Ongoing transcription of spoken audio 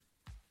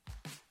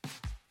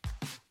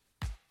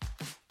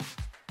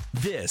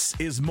This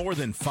is More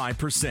Than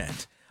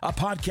 5%, a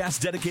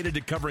podcast dedicated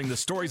to covering the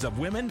stories of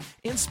women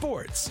in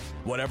sports.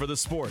 Whatever the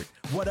sport,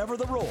 whatever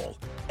the role,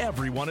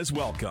 everyone is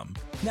welcome.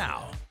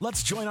 Now,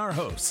 let's join our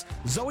hosts,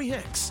 Zoe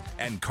Hicks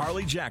and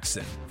Carly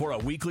Jackson, for a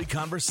weekly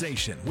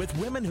conversation with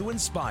women who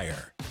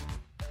inspire.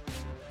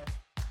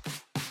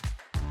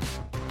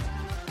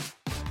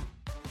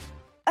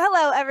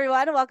 Hello,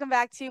 everyone. Welcome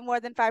back to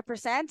More Than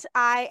 5%.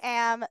 I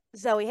am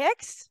Zoe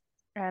Hicks.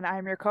 And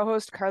I'm your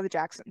co-host, Carly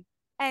Jackson.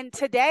 And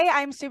today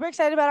I'm super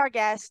excited about our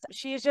guest.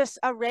 She is just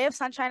a ray of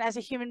sunshine as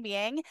a human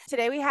being.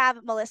 Today we have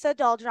Melissa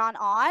Doldron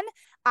on.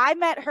 I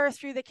met her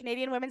through the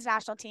Canadian Women's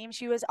National Team.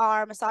 She was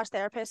our massage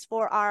therapist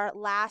for our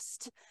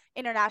last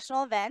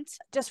international event.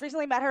 Just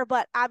recently met her,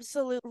 but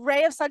absolute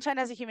ray of sunshine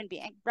as a human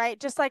being, right?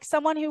 Just like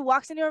someone who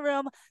walks into a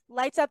room,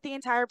 lights up the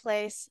entire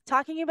place.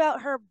 Talking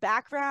about her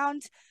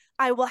background,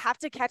 I will have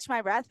to catch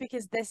my breath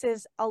because this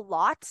is a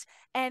lot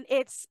and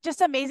it's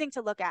just amazing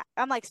to look at.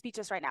 I'm like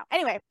speechless right now.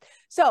 Anyway,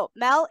 so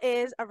Mel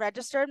is a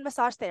registered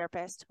massage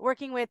therapist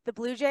working with the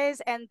Blue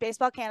Jays and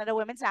Baseball Canada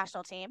Women's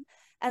National Team,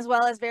 as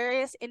well as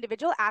various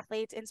individual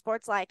athletes in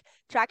sports like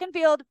track and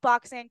field,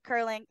 boxing,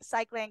 curling,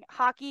 cycling,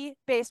 hockey,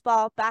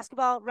 baseball,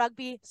 basketball,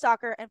 rugby,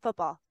 soccer, and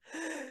football.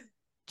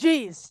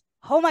 Jeez.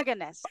 Oh my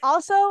goodness.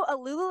 Also a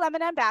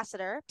Lululemon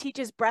ambassador,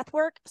 teaches breath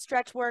work,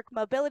 stretch work,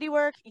 mobility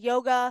work,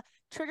 yoga,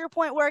 trigger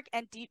point work,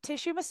 and deep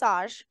tissue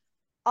massage.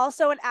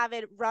 Also an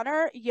avid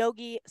runner,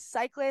 yogi,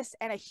 cyclist,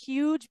 and a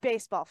huge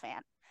baseball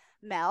fan.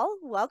 Mel,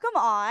 welcome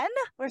on.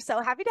 We're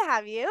so happy to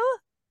have you.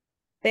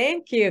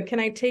 Thank you. Can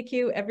I take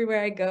you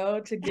everywhere I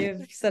go to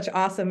give such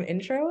awesome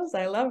intros?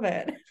 I love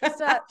it. Just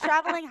a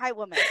traveling hype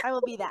woman. I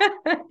will be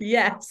that.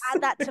 Yes.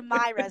 Add that to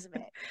my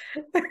resume.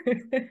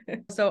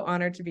 So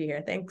honored to be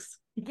here. Thanks.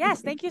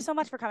 Yes, thank you so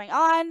much for coming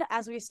on.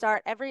 As we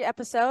start every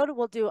episode,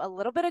 we'll do a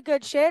little bit of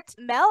good shit.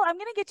 Mel, I'm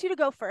going to get you to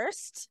go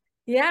first.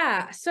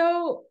 Yeah.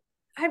 So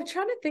I'm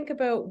trying to think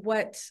about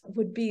what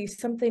would be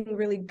something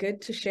really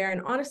good to share.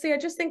 And honestly, I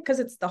just think because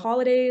it's the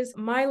holidays,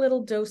 my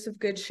little dose of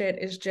good shit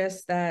is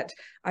just that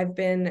I've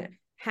been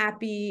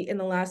happy in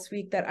the last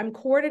week that I'm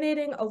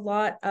coordinating a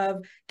lot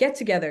of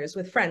get-togethers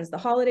with friends. The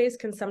holidays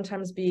can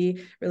sometimes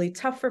be really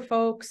tough for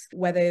folks,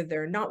 whether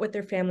they're not with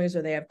their families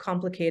or they have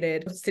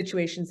complicated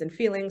situations and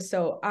feelings.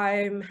 So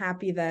I'm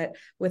happy that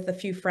with a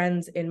few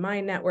friends in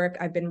my network,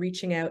 I've been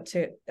reaching out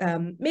to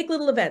make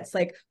little events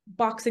like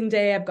Boxing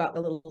Day. I've got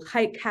a little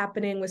hike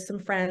happening with some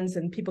friends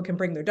and people can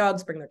bring their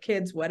dogs, bring their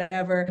kids,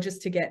 whatever,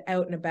 just to get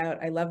out and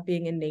about. I love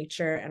being in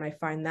nature and I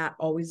find that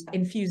always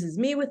infuses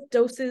me with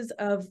doses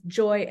of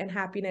joy and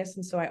happiness.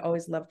 And so I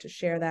always love to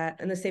share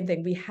that. And the same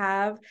thing we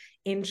have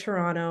in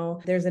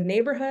Toronto, there's a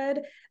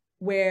neighborhood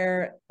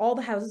where all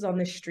the houses on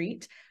the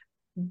street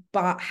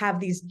have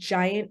these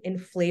giant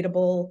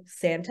inflatable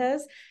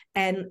Santas,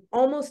 and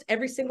almost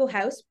every single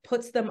house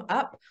puts them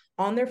up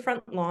on their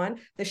front lawn.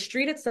 The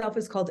street itself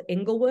is called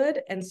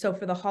Inglewood. And so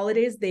for the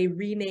holidays, they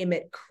rename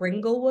it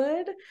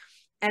Kringlewood.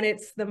 And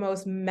it's the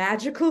most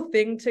magical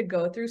thing to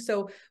go through.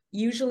 So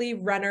usually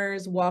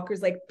runners,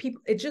 walkers, like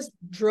people, it just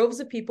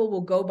droves of people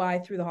will go by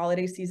through the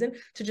holiday season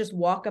to just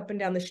walk up and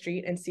down the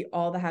street and see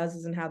all the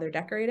houses and how they're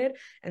decorated.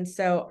 And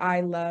so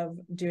I love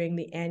doing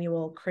the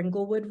annual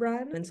Kringlewood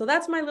run. And so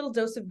that's my little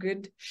dose of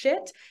good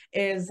shit,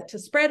 is to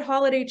spread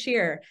holiday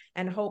cheer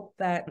and hope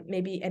that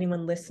maybe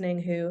anyone listening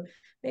who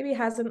maybe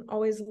hasn't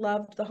always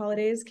loved the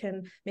holidays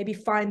can maybe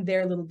find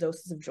their little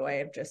doses of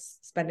joy of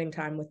just spending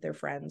time with their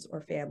friends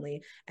or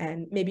family.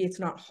 And maybe it's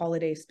not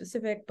holiday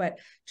specific, but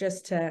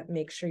just to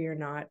make sure you're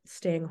not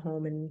staying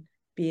home and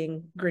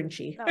being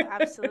grinchy. Oh,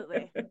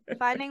 absolutely.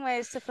 Finding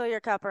ways to fill your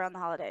cup around the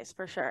holidays,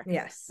 for sure.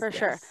 Yes. For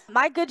sure.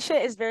 My good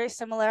shit is very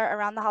similar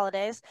around the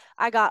holidays.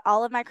 I got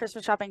all of my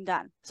Christmas shopping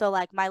done. So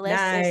like my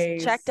list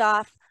is checked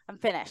off. I'm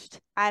finished.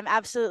 I'm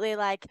absolutely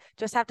like,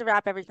 just have to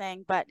wrap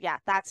everything. But yeah,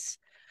 that's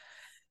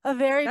a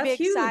very big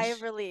huge sigh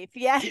of relief.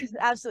 Yes,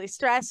 absolutely.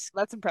 Stress.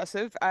 That's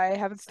impressive. I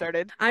haven't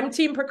started. I'm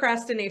team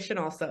procrastination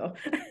also.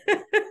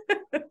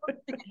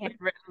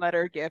 Handwritten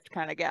letter gift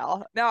kind of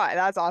gal. No,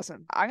 that's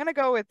awesome. I'm going to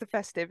go with the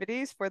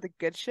festivities for the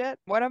good shit.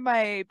 One of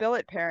my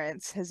billet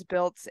parents has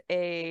built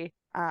they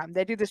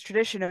do this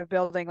tradition of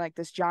building like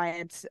this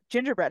giant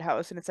gingerbread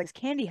house, and it's like this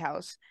candy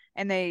house,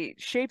 and they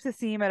shape the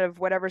theme out of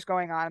whatever's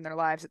going on in their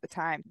lives at the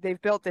time.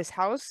 They've built this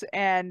house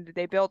and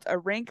they built a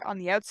rink on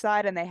the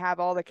outside, and they have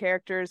all the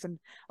characters and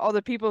all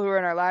the people who are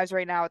in our lives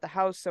right now at the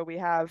house. So we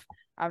have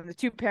the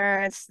two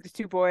parents, the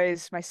two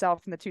boys,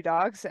 myself, and the two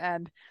dogs,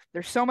 and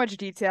there's so much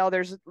detail.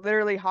 There's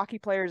literally hockey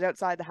players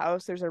outside the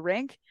house. There's a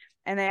rink,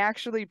 and they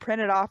actually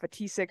printed off a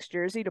T6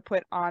 jersey to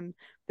put on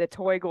the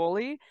toy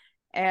goalie.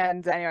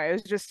 And anyway, it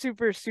was just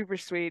super, super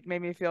sweet.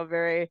 Made me feel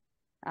very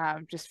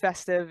just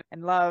festive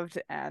and loved,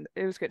 and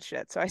it was good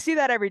shit. So I see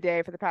that every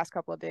day for the past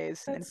couple of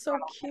days. That's so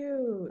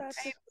cute.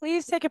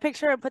 Please take a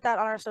picture and put that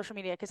on our social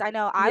media, because I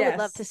know I would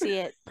love to see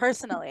it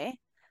personally.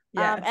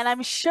 Yes. And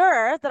I'm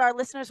sure that our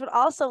listeners would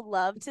also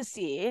love to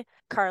see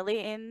Carly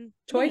in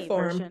toy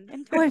form,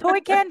 in toy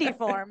candy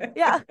form.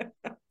 Yeah,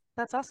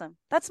 that's awesome.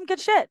 That's some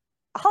good shit.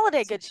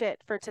 Holiday good shit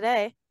for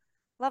today.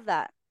 Love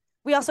that.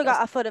 We also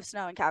got a foot of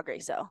snow in Calgary,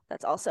 so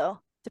that's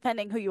also,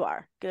 depending who you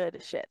are,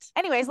 good shit.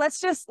 Anyways, let's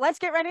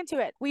get right into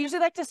it. We usually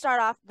like to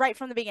start off right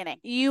from the beginning.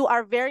 You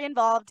are very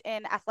involved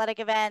in athletic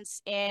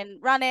events, in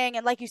running,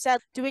 and like you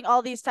said, doing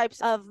all these types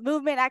of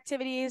movement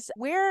activities.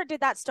 Where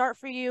did that start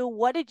for you?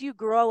 What did you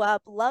grow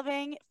up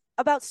loving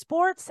about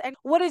sports, and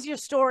what is your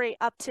story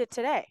up to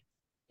today?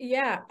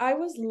 Yeah, I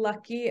was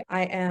lucky.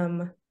 I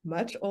am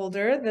much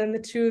older than the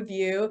two of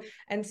you.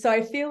 And so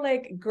I feel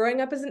like growing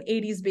up as an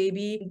 80s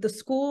baby, the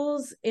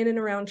schools in and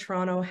around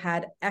Toronto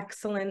had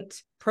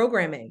excellent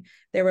programming.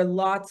 There were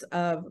lots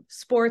of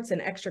sports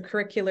and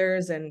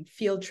extracurriculars and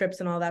field trips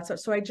and all that stuff.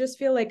 So I just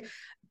feel like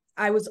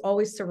I was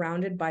always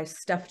surrounded by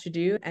stuff to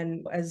do.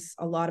 And as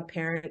a lot of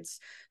parents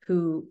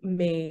who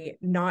may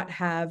not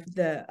have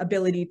the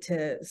ability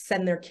to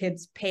send their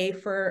kids pay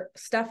for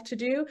stuff to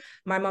do,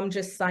 my mom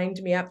just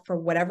signed me up for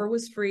whatever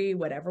was free,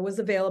 whatever was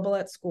available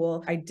at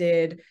school. I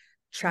did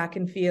track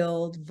and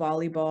field,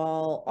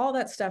 volleyball, all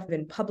that stuff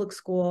in public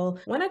school.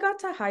 When I got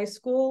to high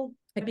school,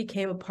 I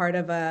became a part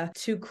of a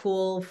too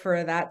cool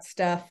for that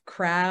stuff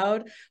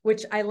crowd,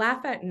 which I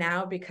laugh at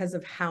now because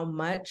of how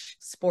much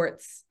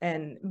sports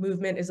and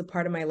movement is a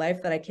part of my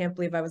life that I can't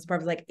believe I was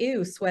part of. Like,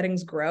 ew,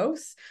 sweating's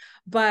gross.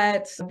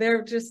 But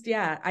they're just,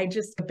 yeah, I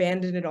just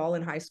abandoned it all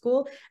in high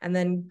school. And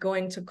then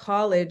going to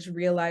college,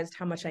 realized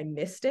how much I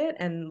missed it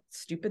and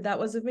stupid that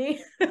was of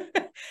me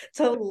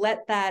to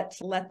let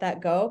that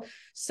go.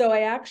 So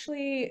I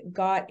actually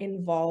got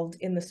involved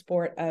in the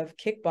sport of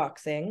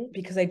kickboxing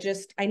because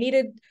I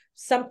needed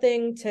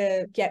something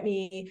to get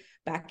me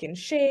back in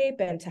shape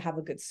and to have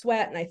a good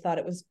sweat. And I thought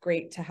it was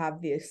great to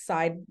have the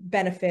side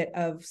benefit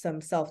of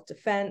some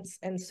self-defense.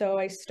 And so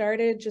I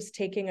started just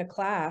taking a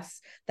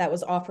class that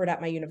was offered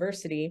at my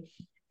university.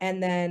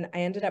 And then I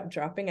ended up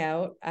dropping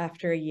out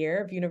after a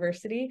year of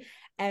university.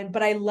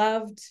 But I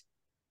loved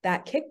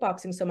that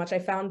kickboxing so much. I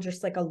found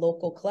just like a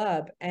local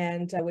club,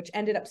 and which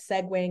ended up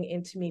segueing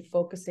into me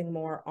focusing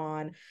more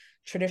on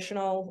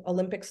traditional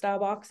Olympic style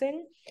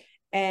boxing.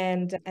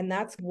 And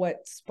that's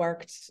what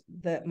sparked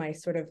my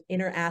sort of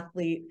inner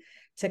athlete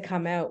to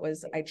come out.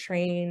 Was I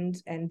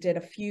trained and did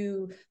a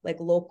few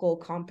like local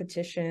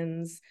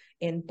competitions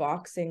in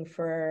boxing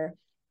for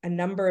a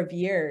number of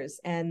years.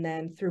 And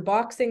then through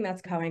boxing,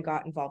 that's how I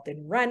got involved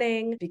in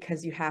running,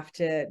 because you have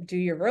to do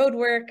your road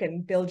work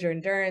and build your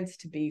endurance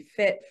to be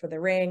fit for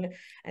the ring.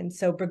 And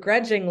so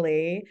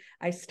begrudgingly,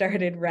 I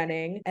started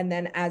running. And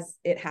then as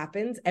it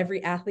happens,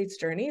 every athlete's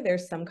journey,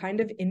 there's some kind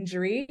of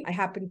injury. I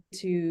happened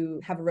to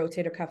have a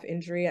rotator cuff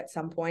injury at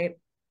some point.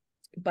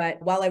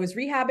 But while I was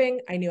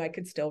rehabbing, I knew I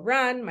could still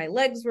run. My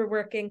legs were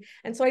working.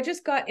 And so I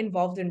just got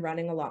involved in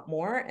running a lot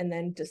more, and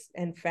then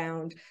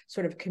found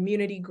sort of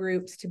community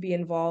groups to be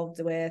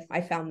involved with.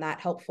 I found that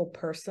helpful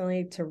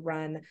personally, to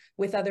run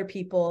with other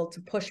people,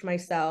 to push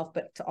myself,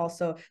 but to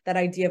also that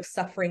idea of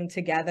suffering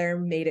together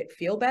made it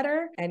feel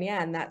better. And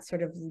yeah, and that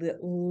sort of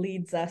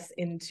leads us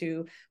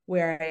into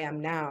where I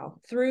am now.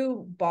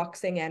 Through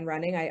boxing and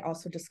running, I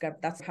also discovered,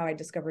 that's how I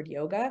discovered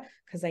yoga,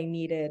 because I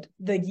needed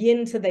the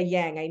yin to the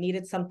yang. I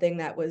needed something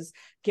that was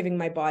giving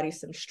my body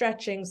some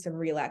stretching, some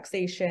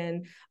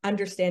relaxation,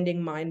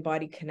 understanding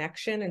mind-body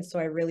connection. And so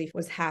I really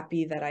was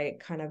happy that I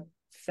kind of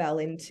fell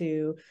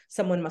into,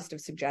 someone must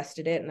have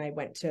suggested it, and I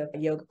went to a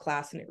yoga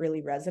class and it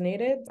really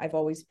resonated. I've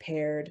always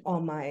paired all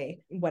my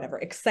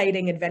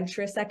exciting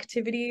adventurous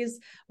activities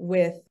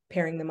with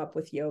pairing them up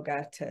with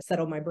yoga to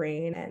settle my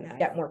brain and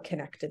get more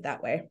connected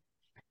that way.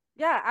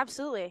 Yeah,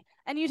 absolutely.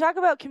 And you talk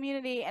about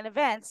community and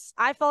events.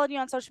 I followed you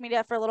on social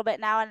media for a little bit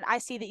now, and I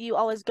see that you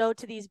always go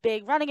to these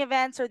big running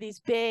events or these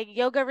big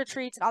yoga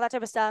retreats and all that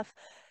type of stuff.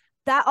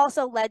 That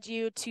also led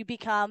you to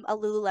become a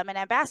Lululemon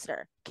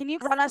ambassador. Can you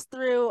run us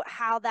through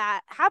how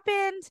that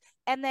happened,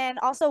 and then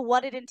also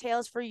what it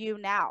entails for you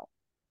now?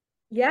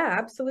 Yeah,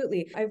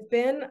 absolutely. I've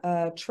been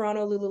a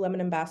Toronto Lululemon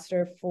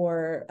ambassador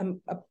for,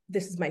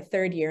 this is my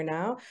third year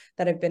now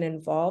that I've been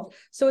involved.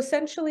 So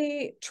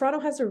essentially, Toronto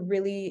has a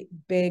really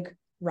big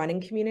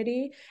running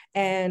community.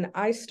 And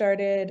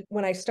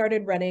when I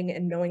started running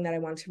and knowing that I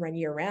wanted to run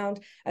year round,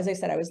 as I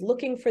said, I was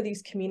looking for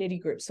these community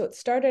groups. So it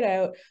started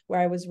out where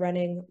I was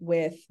running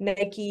with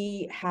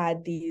Nike,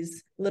 had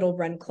these little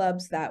run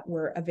clubs that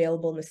were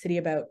available in the city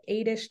about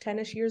 8-ish,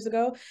 10-ish years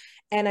ago.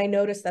 And I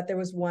noticed that there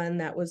was one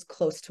that was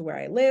close to where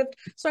I lived.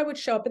 So I would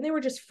show up, and they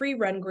were just free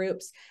run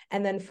groups.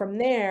 And then from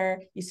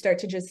there, you start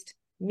to just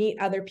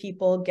meet other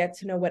people, get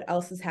to know what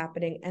else is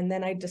happening. And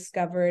then I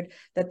discovered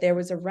that there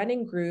was a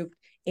running group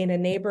in a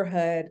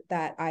neighborhood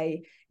that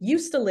I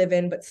used to live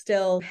in, but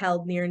still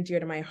held near and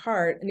dear to my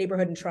heart, a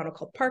neighborhood in Toronto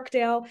called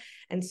Parkdale.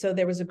 And so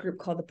there was a group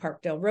called the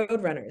Parkdale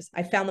Roadrunners.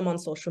 I found them on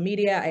social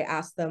media. I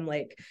asked them,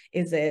 like,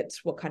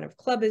 what kind of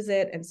club is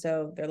it? And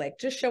so they're like,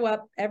 just show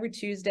up every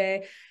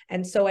Tuesday.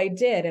 And so I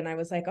did. And I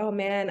was like, oh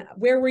man,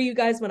 where were you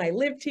guys when I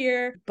lived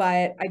here?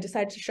 But I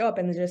decided to show up,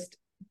 and just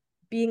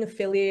being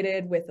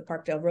affiliated with the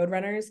Parkdale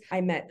Roadrunners,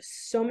 I met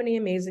so many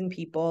amazing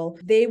people.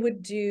 They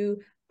would do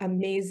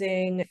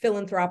amazing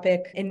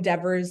philanthropic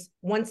endeavors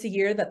once a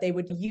year that they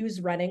would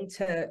use running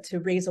to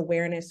raise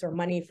awareness or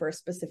money for a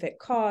specific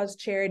cause,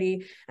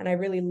 charity. And I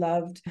really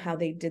loved how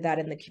they did that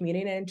in the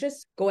community. And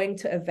just going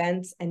to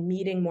events and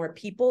meeting more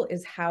people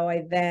is how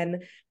I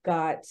then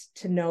got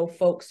to know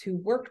folks who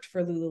worked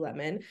for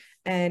Lululemon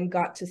and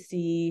got to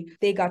see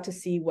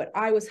what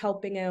I was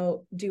helping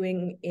out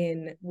doing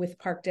with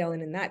Parkdale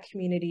and in that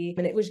community.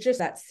 And it was just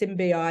that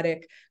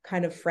symbiotic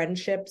kind of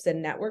friendships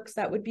and networks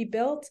that would be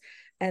built.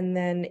 And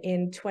then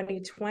in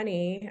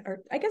 2020,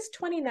 or I guess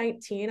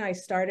 2019,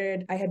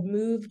 I had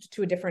moved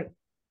to a different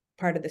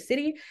part of the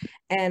city,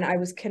 and I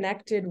was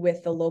connected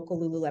with the local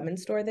Lululemon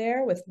store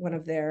there with one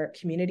of their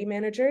community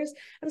managers.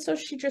 And so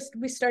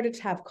we started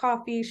to have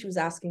coffee. She was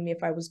asking me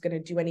if I was going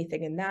to do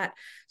anything in that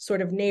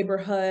sort of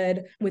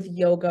neighborhood with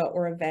yoga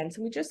or events.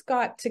 And we just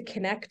got to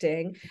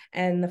connecting.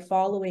 And the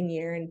following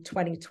year in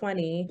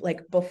 2020,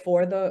 like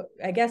before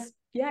I guess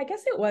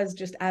it was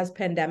just as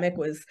pandemic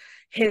was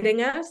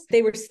hitting us,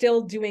 they were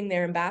still doing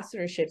their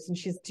ambassadorships. And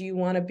she's, do you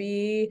want to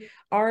be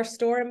our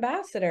store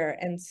ambassador?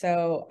 And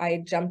so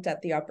I jumped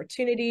at the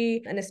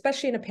opportunity. And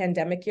especially in a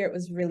pandemic year, it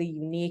was really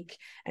unique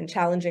and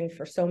challenging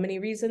for so many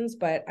reasons.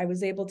 But I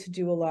was able to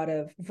do a lot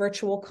of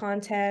virtual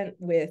content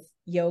with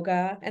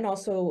yoga and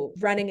also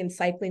running and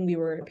cycling.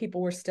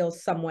 People were still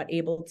somewhat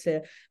able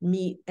to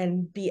meet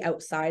and be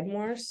outside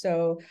more.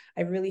 So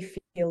I really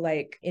feel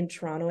like in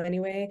Toronto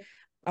anyway,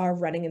 our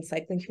running and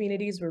cycling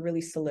communities were really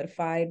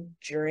solidified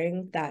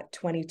during that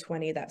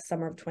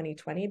summer of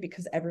 2020,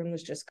 because everyone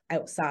was just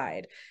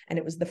outside. And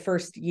it was the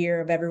first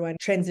year of everyone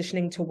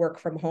transitioning to work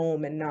from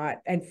home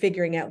and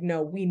figuring out,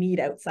 no, we need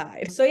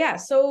outside.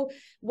 So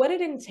what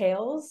it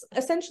entails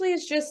essentially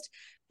is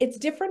it's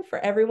different for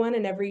everyone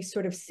in every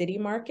sort of city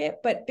market,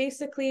 but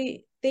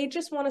basically they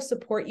just want to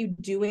support you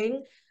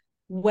doing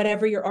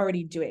whatever you're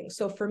already doing.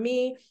 So for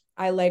me,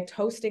 I liked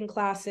hosting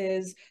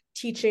classes,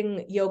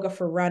 teaching yoga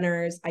for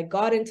runners. I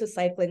got into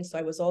cycling, so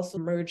I was also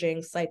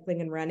merging cycling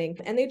and running,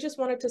 and they just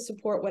wanted to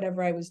support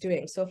whatever I was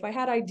doing. So if I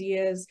had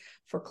ideas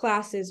for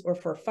classes or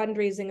for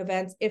fundraising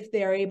events, if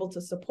they're able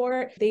to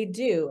support, they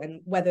do.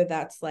 And whether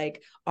that's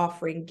like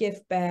offering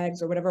gift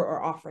bags or whatever,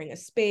 or offering a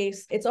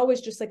space, it's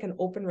always just like an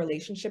open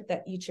relationship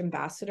that each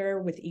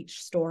ambassador with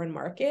each store and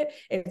market,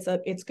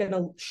 it's going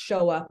to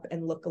show up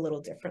and look a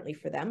little differently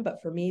for them.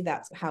 But for me,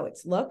 that's how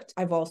it's looked.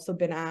 I've also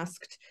been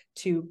asked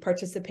to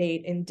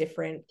participate in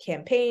different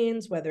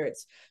campaigns, whether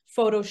it's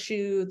photo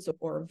shoots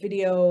or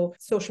video,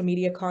 social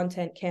media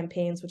content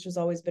campaigns, which has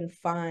always been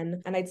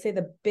fun. And I'd say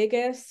the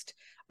biggest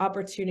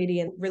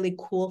opportunity and really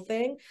cool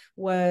thing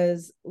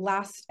was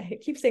I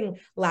keep saying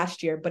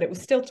last year, but it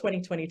was still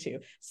 2022,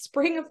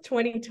 spring of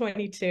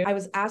 2022. I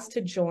was asked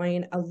to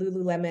join a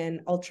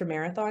Lululemon ultra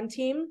marathon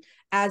team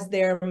as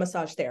their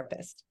massage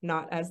therapist,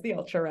 not as the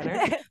ultra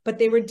runner, but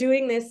they were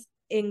doing this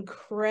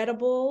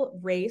incredible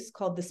race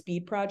called the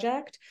Speed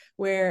Project,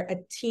 where a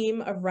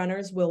team of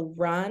runners will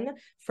run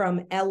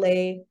from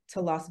LA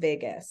to Las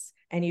Vegas.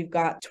 And you've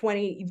got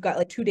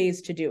like 2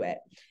 days to do it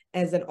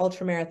as an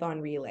ultra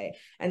marathon relay.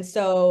 And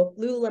so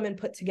Lululemon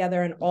put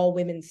together an all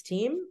women's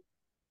team,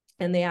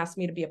 and they asked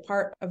me to be a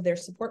part of their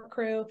support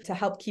crew to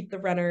help keep the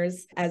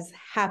runners as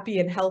happy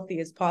and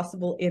healthy as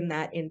possible in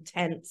that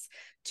intense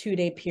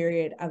 2-day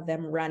period of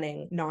them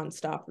running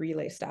nonstop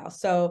relay style.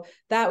 So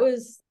that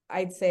was,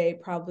 I'd say,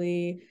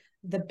 probably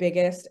the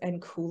biggest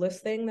and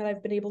coolest thing that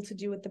I've been able to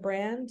do with the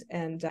brand.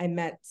 And I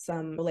met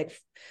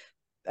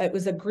it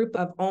was a group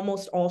of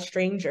almost all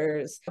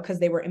strangers, because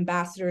they were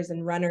ambassadors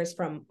and runners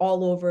from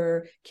all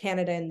over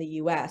Canada and the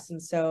US.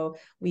 And so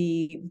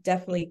we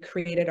definitely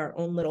created our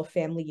own little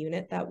family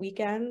unit that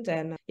weekend.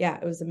 And yeah,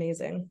 it was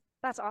amazing.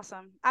 That's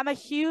awesome. I'm a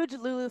huge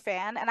Lulu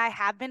fan, and I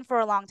have been for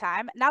a long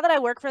time. Now that I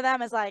work for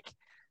them as like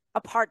a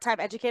part-time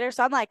educator,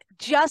 so I'm like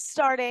just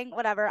starting,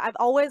 whatever. I've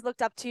always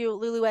looked up to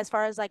Lulu as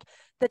far as like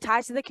the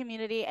ties to the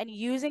community and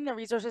using the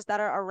resources that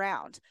are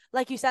around.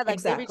 Like you said, like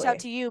Exactly. They reached out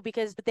to you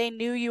because they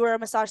knew you were a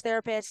massage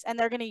therapist, and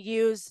they're going to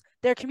use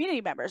their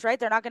community members, right?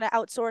 They're not going to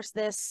outsource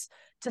this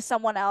to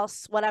someone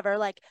else, whatever.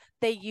 Like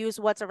they use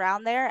what's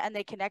around there and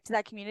they connect to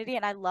that community.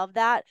 And I love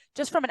that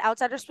just from an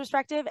outsider's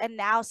perspective. And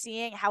now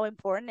seeing how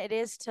important it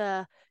is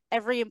to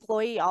every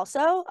employee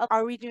also.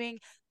 Are we doing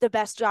the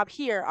best job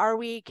here? Are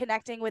we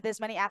connecting with as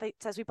many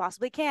athletes as we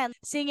possibly can?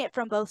 Seeing it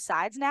from both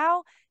sides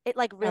now, it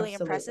like really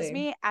impresses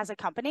me as a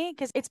company,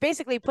 because it's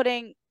basically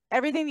putting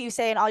everything that you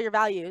say and all your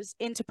values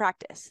into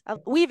practice.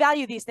 We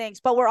value these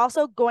things, but we're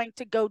also going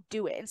to go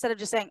do it instead of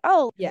just saying,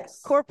 oh, yes,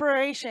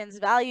 corporations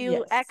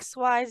value X,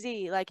 Y,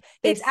 Z. Like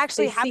it's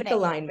actually happening. Seek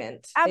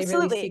alignment.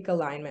 Absolutely. They really seek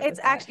alignment. It's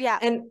actually, yeah.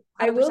 And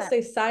I will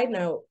say, side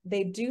note,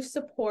 they do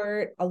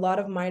support a lot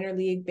of minor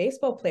league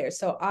baseball players.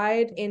 So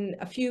in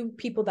a few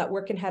people that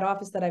work in head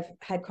office that I've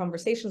had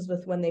conversations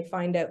with, when they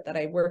find out that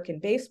I work in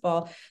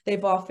baseball,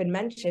 they've often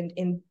mentioned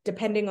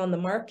depending on the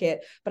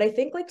market, but I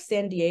think like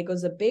San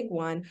Diego's a big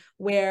one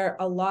where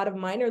a lot of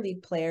minor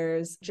league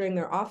players during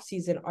their off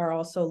season are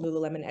also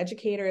Lululemon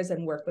educators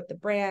and work with the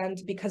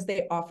brand because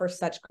they offer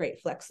such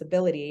great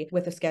flexibility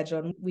with a schedule.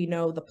 And we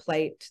know the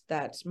plight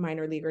that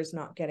minor leaguers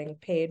not getting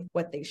paid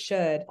what they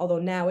should, although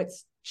now it's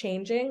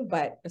changing,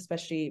 but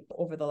especially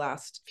over the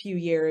last few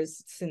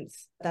years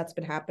since that's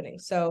been happening.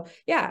 So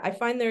yeah, I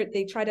find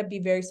they try to be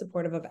very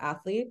supportive of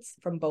athletes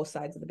from both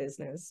sides of the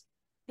business.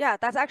 Yeah,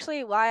 that's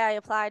actually why I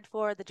applied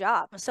for the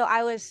job. So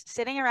I was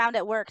sitting around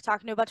at work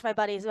talking to a bunch of my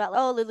buddies about,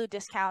 oh, Lulu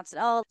discounts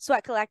and oh,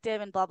 Sweat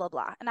Collective and blah blah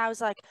blah. And I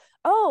was like,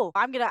 oh,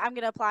 I'm gonna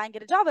apply and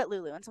get a job at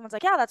Lulu. And someone's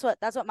like, yeah, that's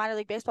what minor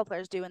league baseball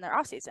players do in their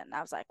off season. And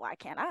I was like, why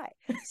can't I?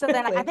 So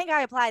then I think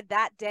I applied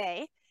that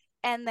day.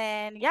 And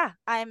then, yeah,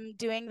 I'm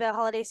doing the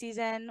holiday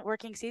season,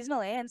 working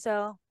seasonally. And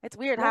so it's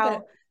weird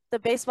how the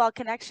baseball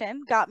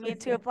connection got me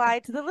to apply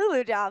to the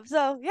Lulu job.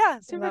 So yeah,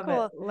 super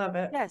cool. Love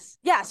it. Yes.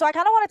 Yeah. So I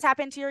kind of want to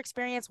tap into your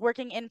experience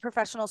working in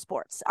professional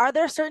sports. Are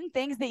there certain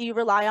things that you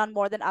rely on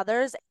more than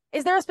others?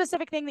 Is there a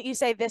specific thing that you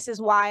say, this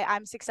is why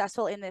I'm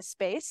successful in this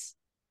space?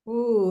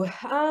 Ooh,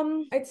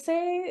 I'd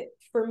say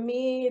for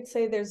me,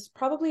 there's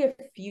probably a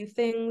few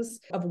things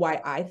of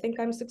why I think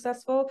I'm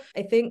successful.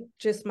 I think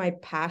just my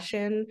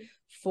passion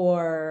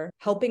for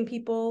helping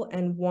people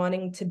and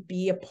wanting to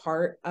be a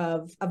part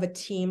of a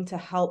team to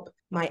help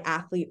my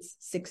athletes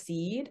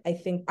succeed.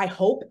 I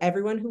hope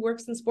everyone who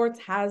works in sports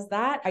has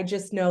that. I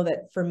just know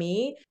that for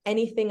me,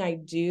 anything I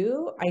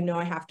do, I know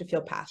I have to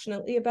feel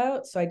passionately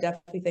about. So I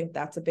definitely think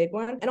that's a big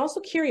one. And also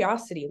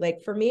curiosity.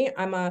 Like for me,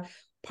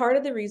 part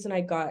of the reason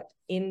I got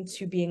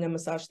into being a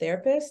massage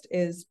therapist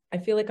is I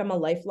feel like I'm a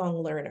lifelong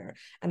learner.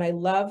 And I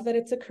love that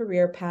it's a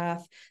career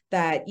path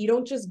that you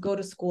don't just go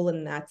to school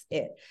and that's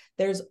it.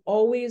 There's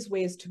always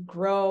ways to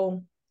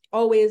grow,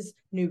 always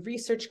new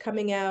research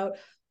coming out,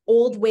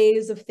 old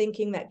ways of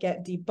thinking that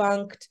get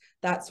debunked,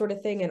 that sort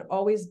of thing, and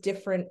always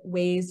different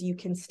ways you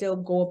can still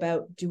go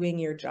about doing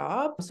your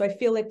job. So I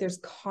feel like there's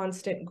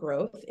constant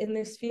growth in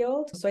this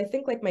field. So I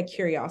think like my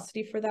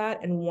curiosity for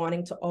that and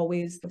wanting to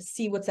always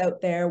see what's out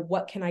there,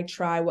 what can I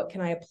try, what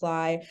can I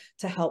apply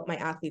to help my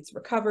athletes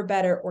recover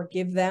better or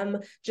give them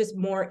just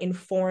more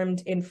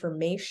informed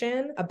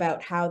information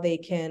about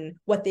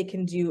what they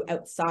can do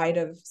outside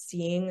of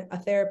seeing a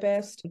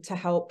therapist to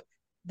help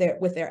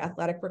with their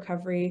athletic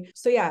recovery.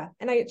 So yeah,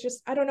 and I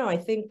don't know, I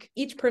think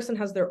each person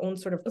has their own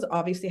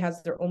obviously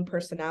has their own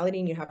personality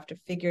and you have to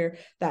figure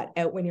that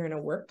out when you're in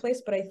a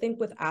workplace. But I think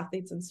with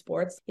athletes in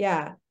sports,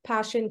 yeah,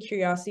 passion,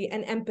 curiosity,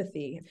 and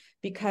empathy,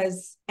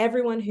 because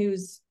everyone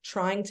who's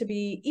trying to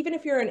be, even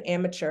if you're an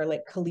amateur,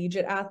 like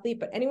collegiate athlete,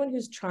 but anyone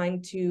who's trying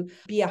to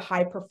be a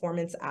high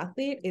performance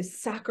athlete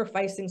is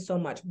sacrificing so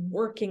much,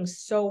 working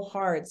so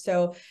hard.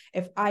 So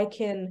if I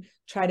can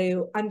try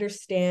to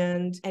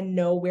understand and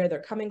know where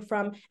they're coming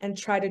from and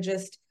try to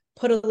just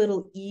put a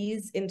little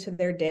ease into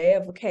their day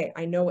of, okay,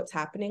 I know what's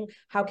happening.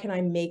 How can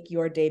I make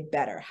your day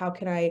better? How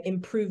can I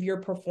improve your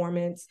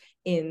performance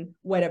in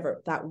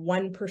whatever, that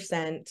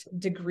 1%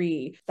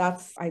 degree?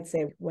 That's, I'd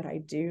say, what I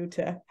do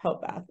to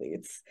help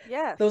athletes.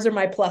 Yeah. Those are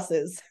my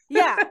pluses.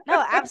 Yeah,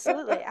 no,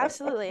 absolutely.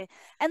 Absolutely.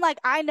 And like,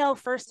 I know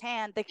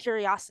firsthand the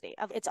curiosity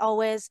of it's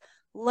always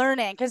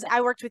learning, because I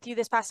worked with you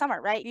this past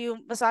summer, right? You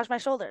massaged my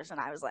shoulders and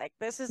I was like,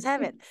 this is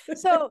heaven.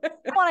 So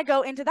I want to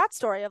go into that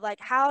story of like,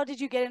 how did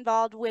you get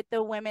involved with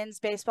the women's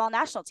baseball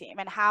national team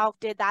and how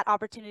did that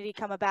opportunity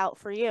come about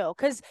for you?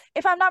 Because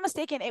if I'm not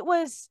mistaken, it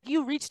was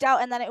you reached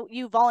out and then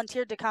you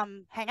volunteered to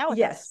come hang out with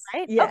us,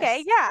 right? Yes,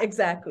 okay, yeah,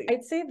 exactly.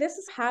 I'd say this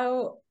is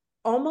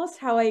almost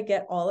how I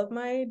get all of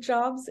my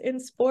jobs in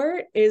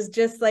sport, is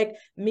just like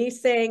me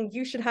saying,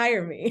 you should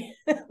hire me.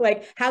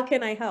 Like, how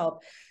can I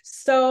help?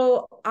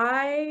 So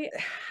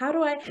how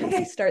do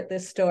I start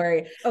this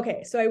story?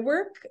 Okay, so I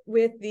work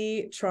with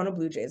the Toronto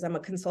Blue Jays. I'm a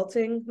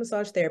consulting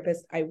massage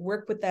therapist. I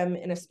work with them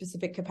in a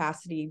specific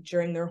capacity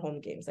during their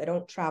home games. I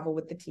don't travel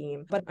with the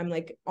team, but I'm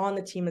like on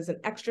the team as an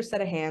extra set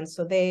of hands.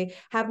 So they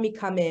have me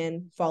come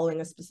in following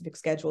a specific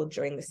schedule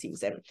during the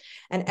season.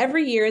 And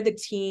every year the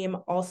team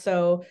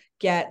also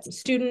gets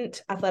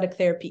student athletic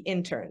therapy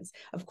interns.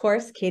 Of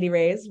course, Katie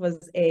Reyes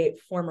was a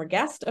former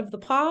guest of the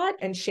pod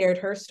and shared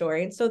her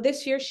story. And so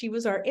this year she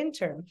was our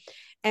intern.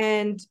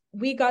 And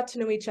we got to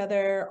know each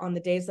other on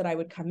the days that I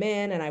would come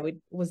in, and I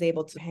was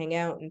able to hang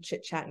out and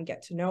chit chat and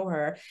get to know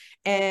her.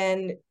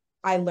 And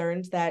I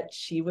learned that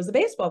she was a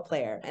baseball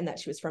player and that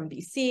she was from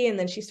BC. And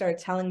then she started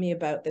telling me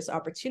about this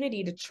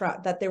opportunity to try,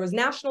 that there was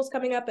nationals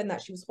coming up and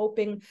that she was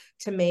hoping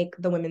to make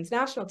the women's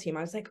national team.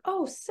 I was like,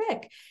 oh,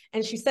 sick.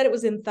 And she said it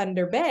was in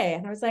Thunder Bay.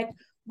 And I was like,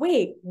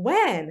 wait,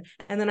 when?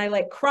 And then I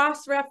like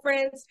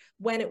cross-referenced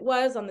when it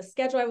was on the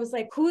schedule. I was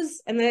like,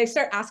 and then I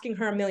start asking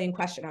her a million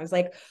questions. I was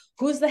like,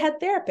 who's the head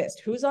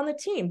therapist? Who's on the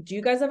team? Do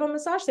you guys have a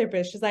massage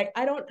therapist? She's like,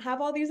 I don't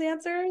have all these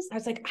answers. I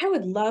was like, I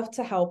would love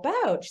to help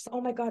out. She's like,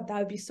 oh my God, that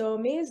would be so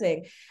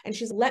amazing. And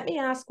she's, let me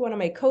ask one of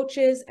my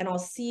coaches and I'll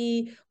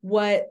see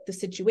what the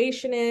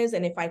situation is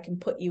and if I can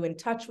put you in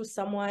touch with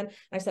someone. And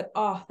I said,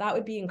 oh, that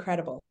would be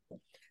incredible.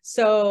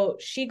 So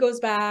she goes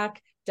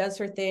back, does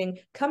her thing,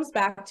 comes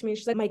back to me.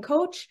 She's like, my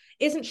coach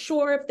isn't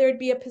sure if there'd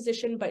be a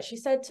position, but she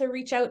said to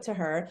reach out to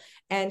her.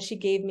 And she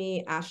gave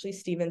me Ashley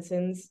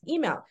Stevenson's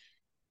email.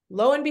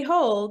 Lo and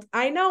behold,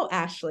 I know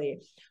Ashley.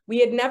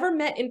 We had never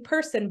met in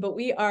person, but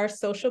we are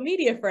social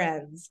media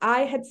friends.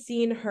 I had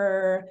seen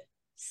her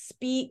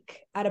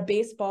speak at a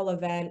baseball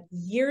event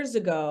years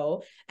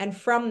ago, and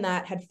from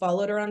that had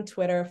followed her on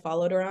Twitter,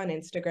 followed her on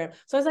Instagram.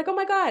 So I was like, oh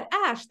my God,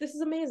 Ash, this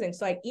is amazing.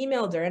 So I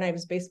emailed her and I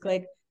was basically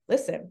like,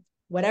 listen,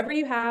 whatever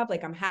you have,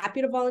 like, I'm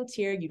happy to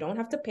volunteer. You don't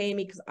have to pay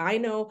me because I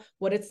know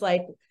what it's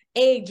like,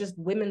 just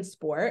women's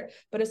sport,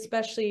 but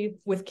especially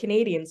with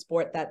Canadian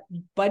sport, that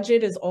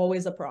budget is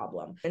always a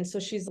problem. And so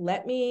she's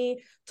let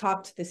me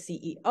talk to the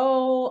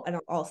CEO and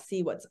I'll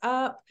see what's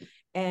up.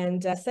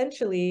 And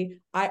essentially,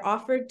 I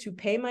offered to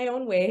pay my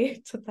own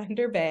way to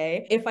Thunder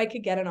Bay if I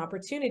could get an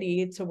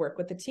opportunity to work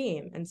with the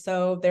team. And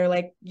so they're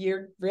like,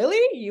 you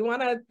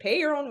want to pay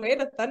your own way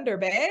to Thunder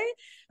Bay?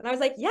 And I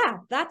was like, yeah,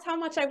 that's how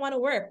much I want to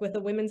work with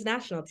the women's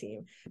national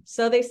team.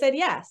 So they said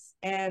yes.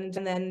 And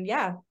then,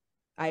 yeah,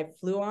 I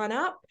flew on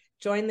up,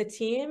 joined the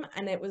team,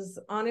 and it was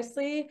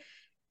honestly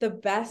the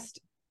best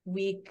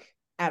week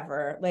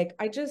ever. Like,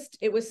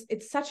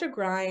 it's such a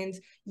grind.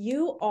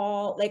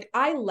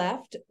 I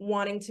left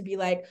wanting to be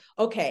like,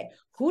 okay,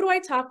 who do I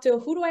talk to?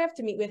 Who do I have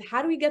to meet with?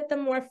 How do we get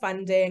them more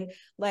funding?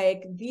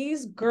 Like,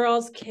 these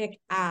girls kick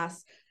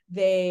ass.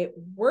 They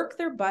work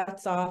their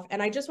butts off.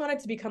 And I just wanted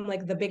to become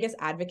like the biggest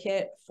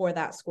advocate for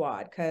that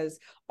squad because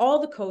all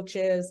the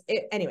coaches,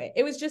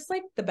 it was just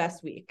like the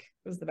best week.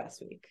 It was the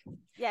best week.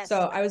 Yes.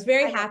 So I was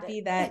very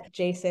happy that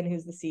Jason,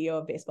 who's the CEO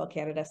of Baseball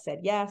Canada, said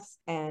yes,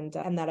 and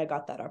that I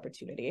got that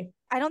opportunity.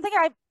 I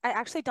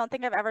actually don't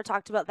think I've ever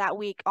talked about that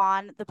week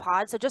on the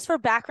pod. So just for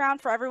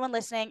background for everyone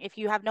listening, if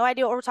you have no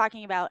idea what we're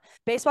talking about,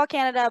 Baseball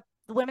Canada,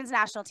 the women's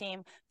national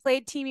team,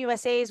 played Team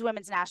USA's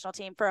women's national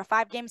team for a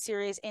 5-game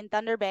series in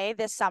Thunder Bay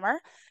this summer.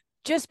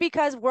 Just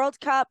because World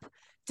Cup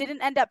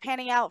didn't end up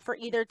panning out for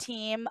either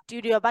team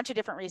due to a bunch of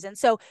different reasons.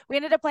 So we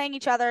ended up playing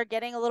each other,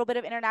 getting a little bit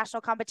of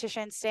international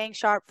competition, staying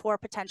sharp for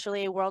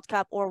potentially World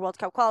Cup or World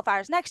Cup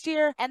qualifiers next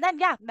year. And then,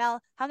 yeah, Mel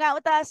hung out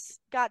with us,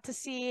 got to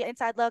see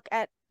inside look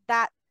at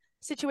that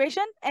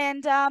situation.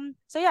 And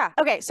so, yeah.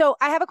 Okay, so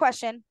I have a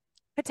question.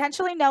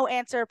 Potentially no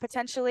answer,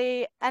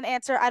 potentially an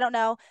answer, I don't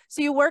know.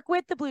 So you work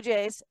with the Blue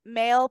Jays,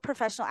 male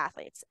professional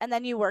athletes, and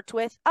then you worked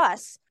with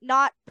us,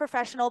 not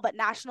professional, but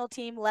national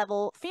team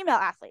level female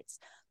athletes.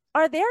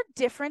 Are there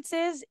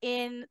differences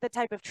in the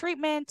type of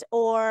treatment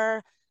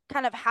or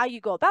kind of how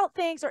you go about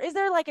things? Or is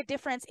there like a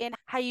difference in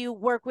how you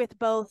work with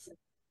both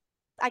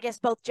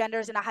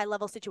genders in a high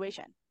level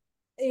situation?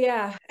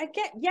 Yeah, I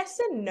get yes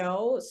and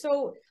no.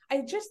 So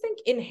I just think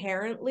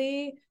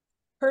inherently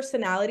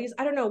personalities,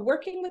 I don't know,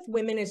 working with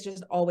women is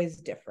just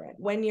always different.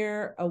 When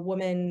you're a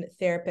woman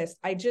therapist,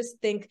 I just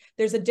think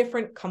there's a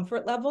different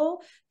comfort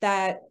level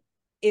that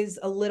is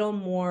a little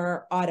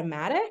more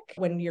automatic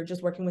when you're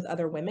just working with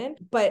other women.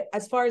 But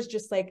as far as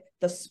just like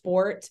the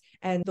sport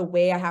and the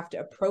way I have to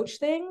approach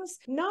things,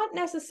 not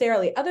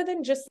necessarily, other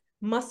than just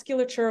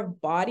musculature of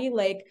body.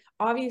 Like,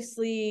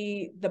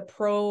 obviously the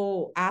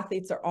pro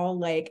athletes are all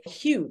like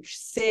huge,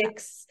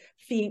 6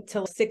 feet to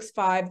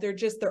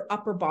 6'5". Their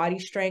upper body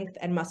strength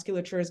and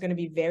musculature is going to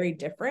be very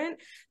different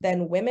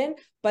than women.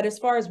 But as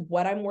far as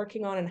what I'm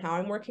working on and how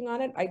I'm working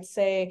on it, I'd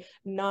say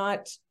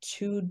not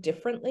too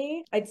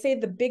differently. I'd say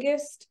the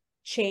biggest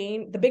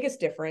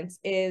difference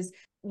is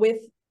with,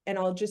 and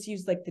I'll just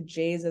use like the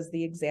Jays as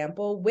the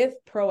example, with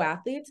pro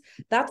athletes,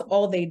 that's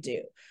all they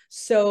do.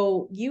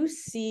 So you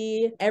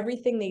see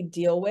everything they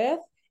deal with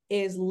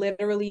is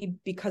literally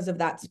because of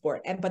that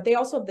sport. But they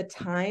also have the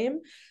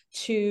time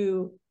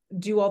to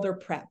do all their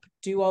prep,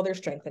 do all their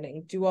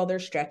strengthening, do all their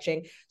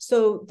stretching.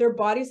 So their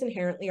bodies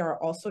inherently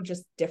are also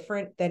just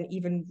different than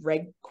even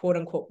quote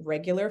unquote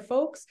regular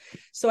folks.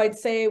 So I'd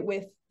say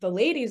with the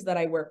ladies that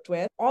I worked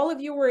with, all of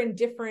you were in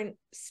different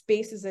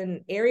spaces and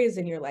areas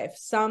in your life.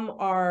 Some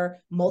are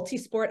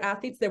multi-sport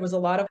athletes. There was a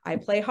lot of, I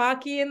play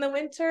hockey in the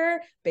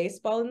winter,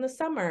 baseball in the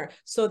summer.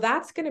 So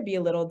that's going to be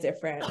a little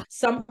different.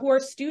 Some who are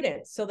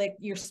students. So like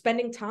you're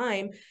spending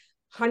time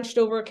hunched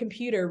over a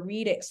computer,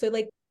 reading. So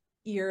like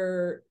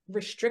your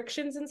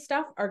restrictions and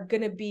stuff are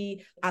going to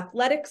be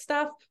athletic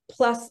stuff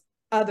plus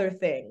other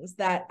things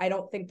that I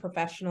don't think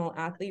professional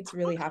athletes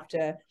really have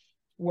to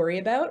worry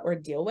about or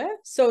deal with.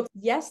 So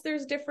yes,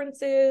 there's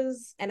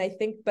differences. And I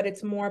think, but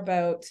it's more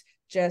about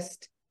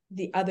just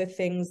the other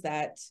things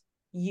that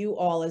you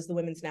all as the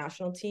women's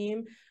national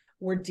team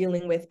were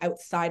dealing with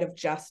outside of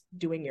just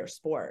doing your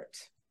sport.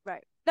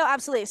 Right. No,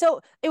 absolutely.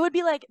 So it would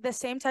be like the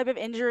same type of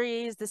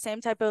injuries, the same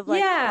type of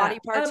like body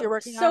parts you're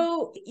working on.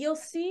 So you'll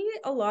see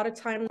a lot of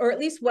time, or at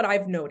least what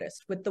I've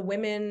noticed with the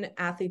women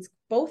athletes,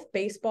 both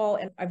baseball,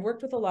 and I've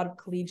worked with a lot of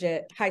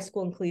collegiate, high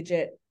school and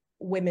collegiate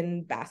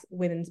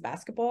women's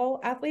basketball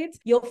athletes.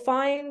 You'll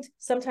find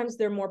sometimes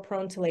they're more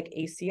prone to like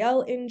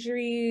ACL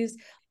injuries.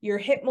 Your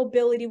hip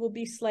mobility will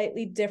be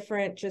slightly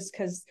different just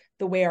because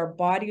the way our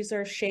bodies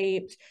are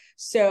shaped.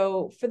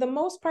 So for the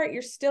most part,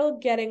 you're still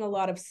getting a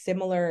lot of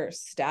similar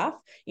stuff.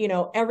 You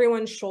know,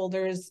 everyone's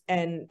shoulders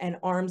and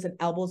arms and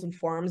elbows and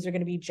forearms are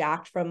going to be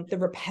jacked from the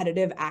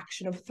repetitive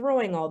action of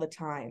throwing all the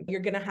time.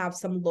 You're going to have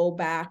some low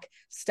back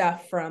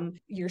stuff from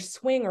your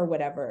swing or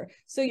whatever.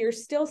 So you're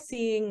still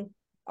seeing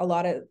a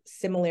lot of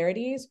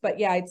similarities, but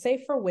yeah, I'd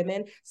say for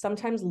women,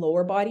 sometimes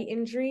lower body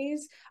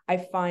injuries I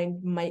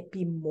find might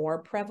be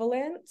more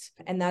prevalent,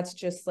 and that's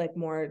just like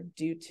more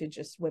due to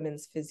just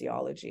women's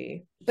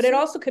physiology, but it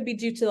also could be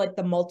due to like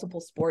the multiple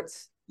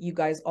sports you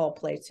guys all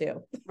play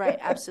too. Right,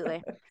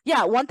 absolutely.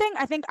 Yeah, one thing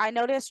I think I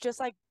noticed just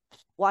like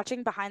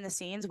watching behind the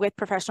scenes with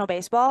professional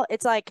baseball,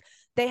 it's like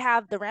they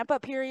have the ramp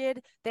up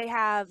period, they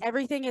have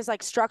everything is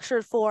like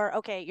structured for,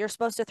 okay, you're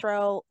supposed to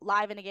throw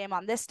live in a game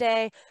on this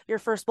day, your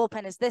first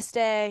bullpen is this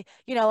day,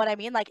 you know what I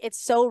mean? Like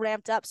it's so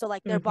ramped up, so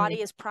like their body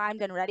is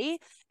primed and ready.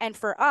 And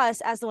for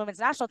us as the women's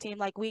national team,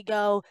 like we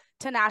go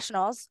to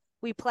nationals,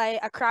 we play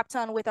a crap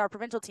ton with our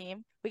provincial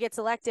team, we get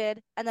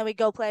selected, and then we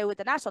go play with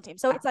the national team.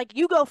 So it's like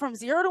you go from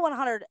 0 to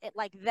 100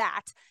 like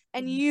that,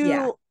 and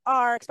you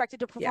are expected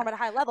to perform at a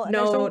high level. And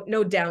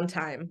no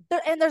downtime.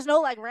 There's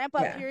no like ramp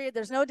up period.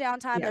 There's no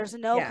downtime. There's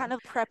no kind of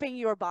prepping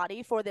your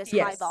body for this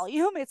high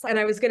volume. It's like, and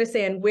I was going to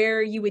say, and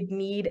where you would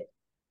need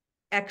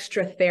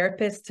extra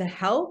therapists to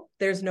help,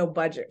 there's no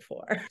budget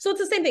for. So it's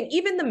the same thing.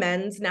 Even the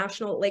men's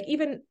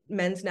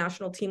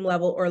national team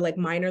level or like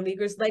minor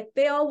leaguers, like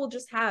they all will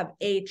just have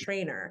a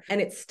trainer.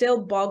 And it still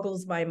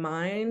boggles my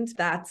mind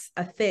that's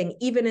a thing,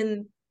 even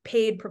in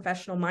paid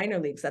professional minor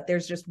leagues, that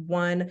there's just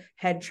one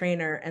head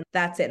trainer and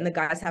that's it, and the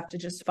guys have to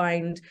just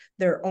find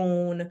their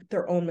own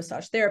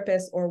massage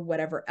therapist or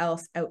whatever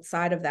else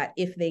outside of that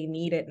if they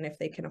need it and if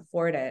they can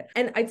afford it.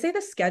 And I'd say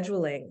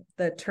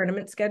the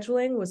tournament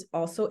scheduling was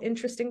also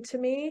interesting to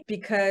me,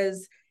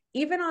 because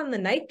even on the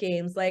night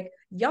games, like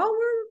y'all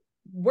were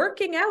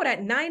working out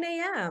at 9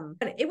 a.m.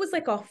 and it was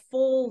like a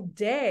full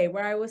day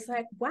where I was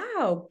like,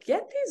 wow,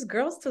 get these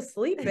girls to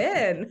sleep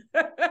in.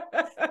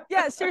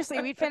 Yeah, seriously,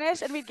 we'd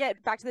finish and we'd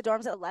get back to the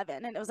dorms at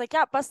 11, and it was like,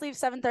 yeah, bus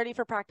leaves 7:30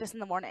 for practice in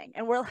the morning,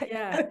 and we're like,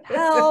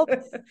 help.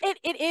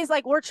 It is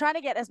like we're trying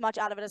to get as much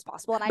out of it as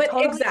possible, and I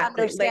totally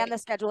understand the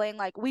scheduling.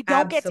 Like we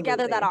don't get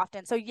together that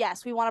often, so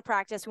yes, we want to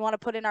practice, we want to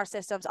put in our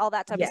systems, all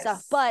that type of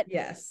stuff, but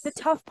the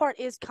tough part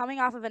is coming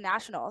off of a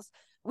nationals.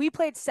 We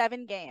played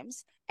 7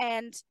 games,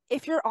 and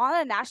if you're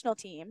on a national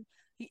team,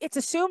 it's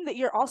assumed that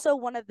you're also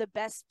one of the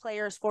best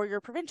players for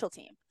your provincial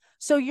team.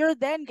 So you're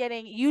then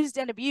getting used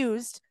and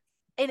abused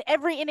in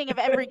every inning of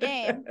every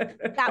game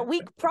that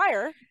week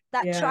prior,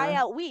 that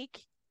tryout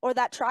week or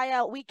that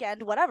tryout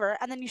weekend, whatever.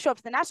 And then you show up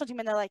to the national team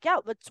and they're like, yeah,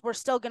 but we're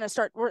still going to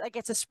start. We're like,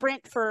 it's a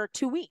sprint for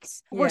 2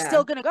 weeks. We're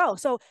still going to go.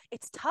 So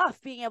it's tough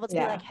being able to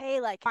be like,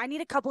 hey, like I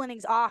need a couple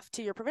innings off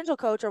to your provincial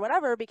coach or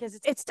whatever, because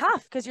it's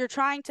tough because you're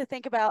trying to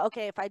think about,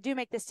 okay, if I do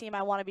make this team,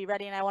 I want to be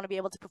ready and I want to be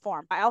able to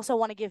perform. I also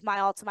want to give my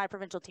all to my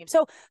provincial team.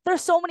 So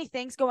there's so many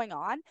things going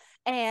on,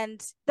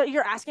 and that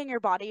you're asking your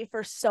body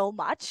for so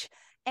much.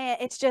 And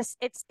it's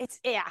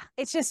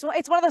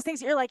one of those things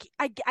that you're like,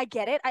 I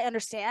get it. I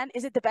understand.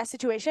 Is it the best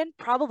situation?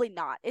 Probably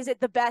not. Is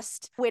it the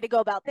best way to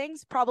go about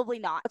things? Probably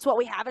not. It's what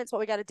we have, and it's what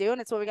we got to do,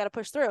 and it's what we got to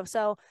push through.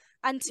 So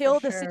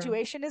until the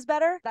situation is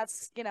better,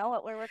 that's,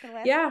 what we're working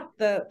with. Yeah.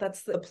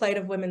 That's the plight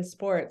of women's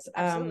sports.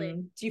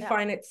 Absolutely. Do you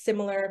find it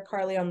similar,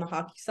 Carly, on the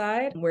hockey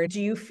side? Where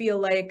do you feel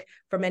like,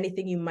 from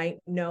anything you might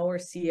know or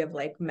see of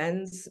like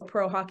men's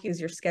pro hockey, is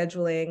your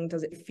scheduling,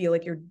 does it feel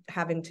like you're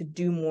having to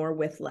do more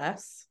with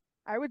less?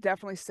 I would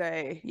definitely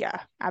say,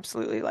 yeah,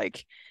 absolutely.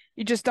 Like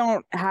you just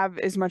don't have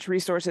as much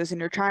resources and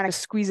you're trying to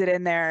squeeze it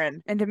in there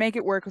and to make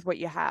it work with what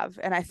you have.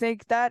 And I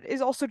think that is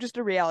also just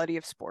a reality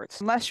of sports.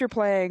 Unless you're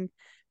playing,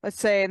 let's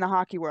say in the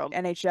hockey world,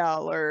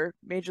 NHL or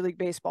Major League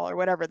Baseball or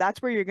whatever,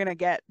 that's where you're going to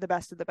get the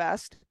best of the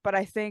best. But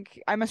I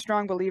think I'm a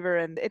strong believer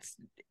in it's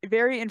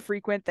very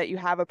infrequent that you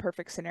have a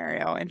perfect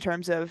scenario in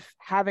terms of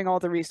having all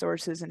the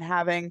resources and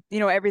having,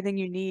 everything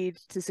you need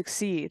to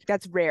succeed.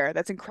 That's rare.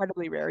 That's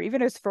incredibly rare,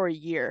 even if it's for a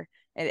year.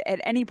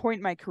 At any point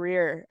in my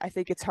career, I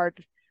think it's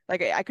hard.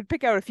 Like I could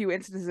pick out a few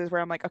instances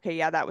where I'm like, okay,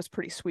 yeah, that was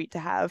pretty sweet to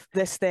have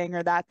this thing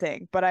or that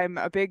thing. But I'm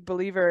a big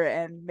believer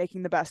in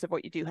making the best of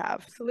what you do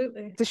have.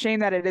 Absolutely. It's a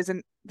shame that it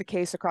isn't the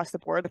case across the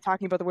board. But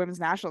talking about the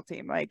women's national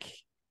team, like,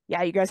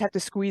 yeah, you guys have to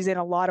squeeze in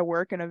a lot of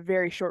work in a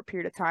very short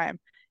period of time.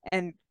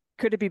 And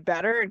could it be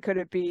better? And could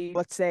it be,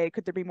 let's say,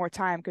 could there be more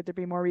time? Could there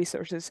be more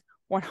resources?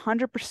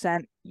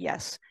 100%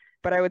 yes.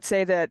 But I would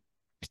say that,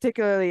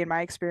 particularly in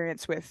my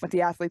experience with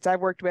the athletes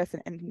I've worked with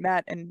and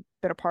met and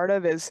been a part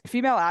of, is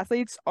female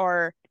athletes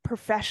are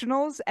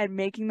professionals and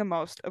making the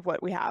most of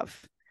what we have.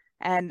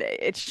 And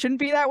it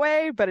shouldn't be that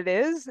way, but it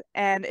is.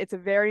 And it's a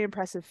very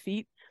impressive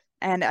feat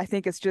And I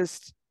think it's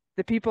just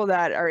the people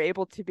that are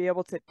able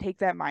to take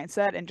that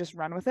mindset and just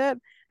run with it.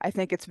 I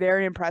think it's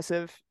very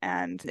impressive,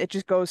 and it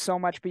just goes so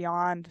much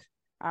beyond,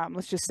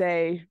 let's just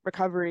say,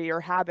 recovery or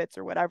habits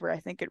or whatever. I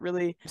think it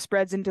really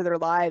spreads into their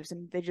lives,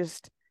 and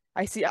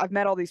I've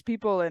met all these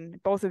people,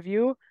 and both of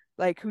you,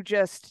 like,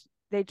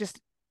 they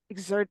just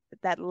exert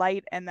that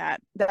light and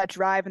that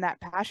drive and that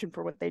passion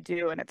for what they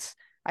do. And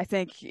I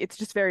think it's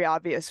just very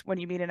obvious when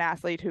you meet an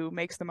athlete who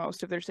makes the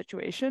most of their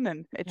situation,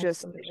 and they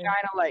shine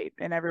a light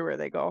in everywhere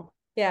they go.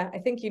 Yeah, I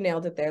think you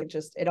nailed it there.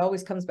 It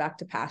always comes back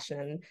to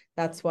passion.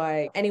 That's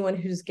why anyone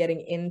who's getting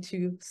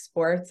into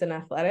sports and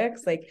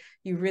athletics, like,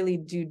 you really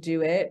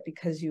do it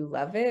because you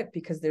love it,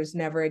 because there's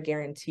never a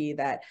guarantee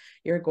that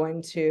you're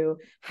going to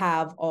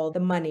have all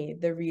the money,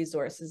 the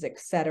resources,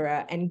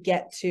 etc., and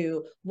get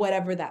to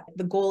whatever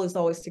the goal is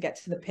always to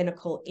get to the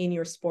pinnacle in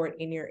your sport,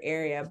 in your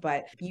area.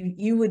 But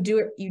you would do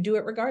it. You do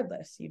it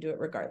regardless. You do it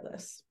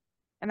regardless.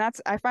 And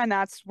I find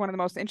that's one of the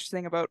most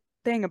interesting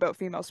thing about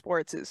female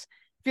sports is,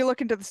 if you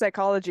look into the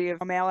psychology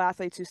of male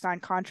athletes who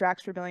sign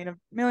contracts for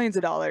millions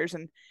of dollars,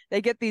 and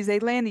they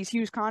land these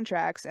huge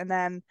contracts, and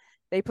then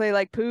they play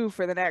like poo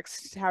for the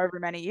next however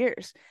many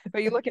years.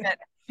 But you're looking at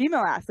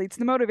female athletes,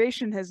 the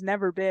motivation has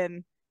never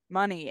been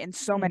money in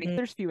so many.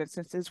 There's few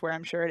instances where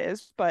I'm sure it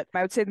is, but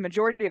I would say the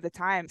majority of the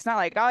time, it's not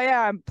like, oh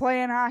yeah, I'm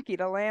playing hockey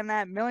to land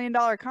that $1 million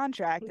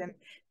contract. And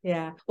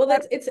yeah, well,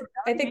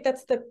 I think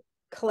that's the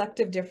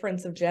collective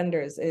difference of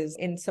genders. Is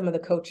in some of the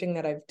coaching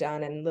that I've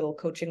done and little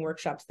coaching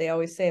workshops, they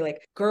always say,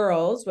 like,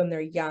 girls, when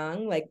they're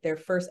young, like their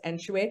first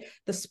entryway,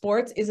 the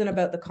sports isn't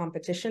about the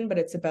competition, but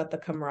it's about the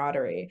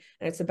camaraderie,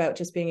 and it's about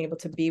just being able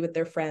to be with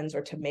their friends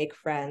or to make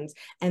friends,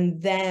 and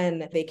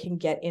then they can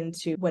get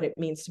into what it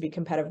means to be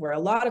competitive, where a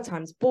lot of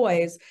times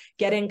boys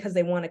get in because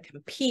they want to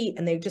compete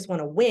and they just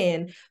want to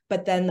win,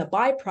 but then the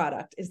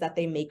byproduct is that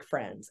they make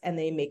friends and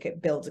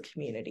builds a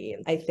community.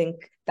 And I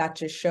think that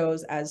just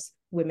shows, as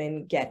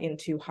women get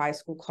into high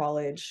school,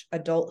 college,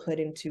 adulthood,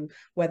 into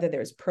whether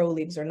there's pro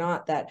leagues or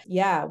not, that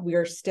yeah,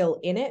 we're still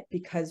in it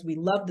because we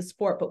love the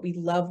sport, but we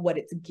love what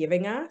it's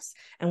giving us,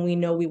 and we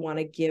know we want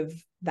to give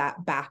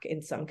that back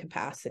in some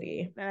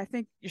capacity. And I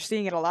think you're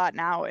seeing it a lot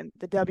now in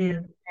the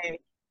WNBA,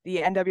 the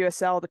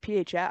NWSL, the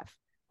PHF.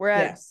 We're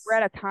at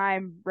a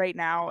time right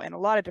now in a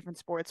lot of different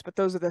sports, but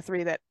those are the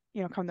three that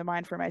come to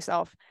mind for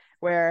myself,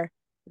 where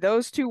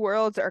those two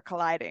worlds are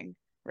colliding,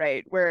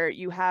 right? Where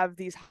you have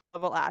these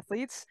high-level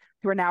athletes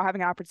who are now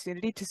having an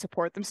opportunity to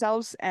support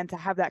themselves and to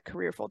have that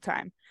career full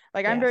time.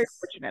 Like, I'm very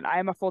fortunate. I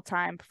am a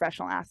full-time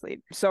professional athlete.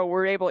 So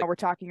we're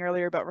talking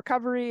earlier about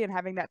recovery and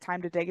having that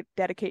time to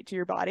dedicate to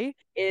your body.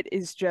 It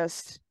is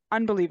just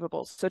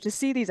unbelievable. So to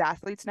see these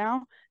athletes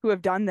now who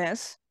have done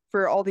this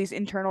for all these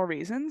internal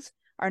reasons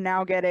are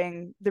now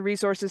getting the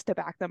resources to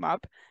back them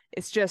up.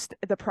 It's just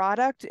the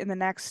product in the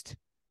next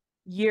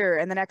year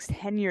and the next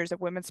 10 years of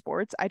women's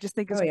sports, I just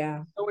think is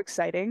so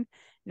exciting.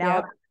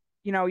 Now,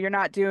 you're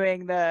not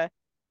doing I'm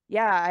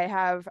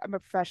a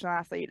professional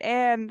athlete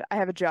and I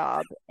have a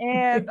job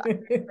and I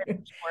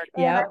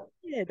have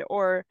a kid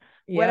or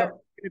whatever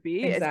it's going to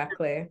be.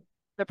 Exactly.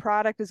 The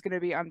product is going to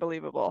be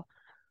unbelievable.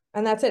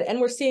 And that's it. And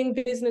we're seeing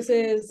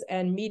businesses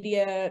and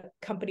media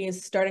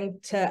companies starting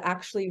to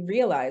actually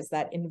realize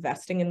that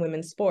investing in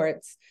women's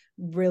sports,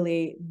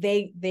 really,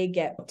 they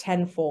get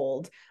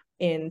tenfold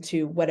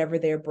into whatever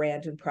their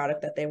brand and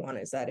product that they want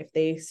is. That if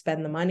they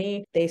spend the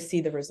money, they see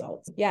the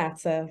results. Yeah,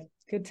 it's a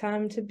good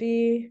time to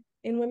be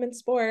in women's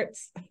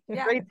sports.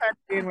 Yeah. Great time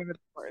to be in women's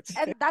sports.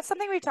 And that's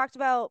something we've talked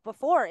about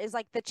before, is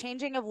like the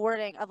changing of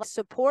wording of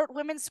support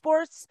women's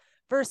sports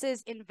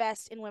versus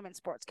invest in women's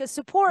sports. Because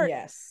support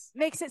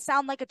makes it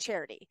sound like a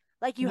charity.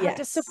 Like you have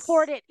to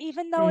support it,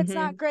 even though it's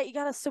not great, you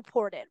got to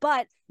support it.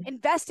 But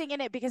investing in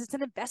it, because it's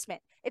an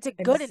investment. It's a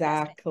good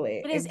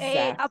investment. It is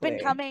a up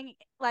and coming,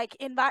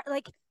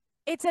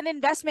 it's an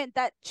investment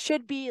that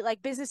should be,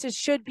 like, businesses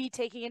should be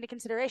taking into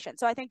consideration.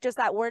 So I think just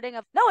that wording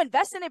of, no,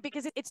 invest in it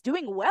because it's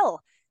doing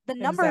well. The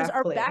numbers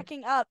are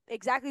backing up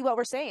exactly what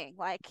we're saying.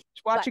 Like,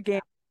 watch a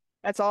game.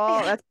 That's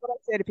all. That's what I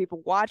say to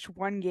people. Watch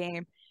one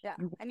game. Yeah.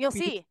 And you'll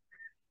see.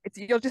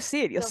 You'll just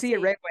see it. You'll see it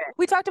right away.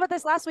 We talked about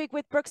this last week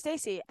with Brooke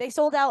Stacy. They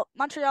sold out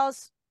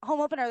Montreal's home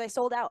opener. They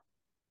sold out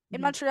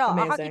in Montreal,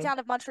 a hockey town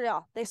of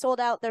Montreal. They sold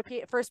out their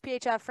first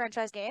PHF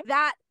franchise game.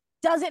 That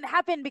doesn't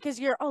happen because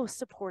you're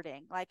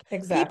supporting. Like,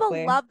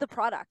 people love the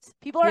product.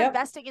 People are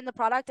investing in the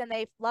product, and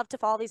they love to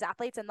follow these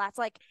athletes, and that's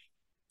like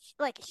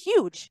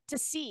huge to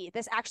see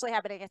this actually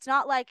happening. It's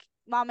not like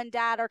mom and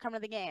dad are coming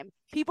to the game.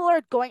 People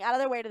are going out of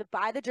their way to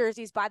buy the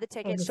jerseys, buy the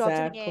tickets, show up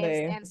to the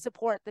games, and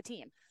support the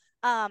team.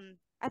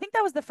 I think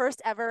that was the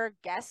first ever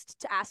guest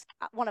to ask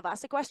one of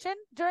us a question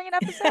during an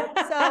episode.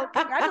 So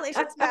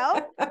congratulations,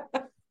 Mel.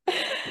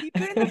 Keep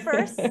doing the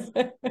first,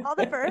 all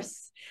the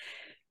firsts.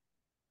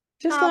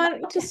 Just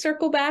want to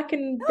circle back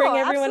and bring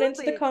everyone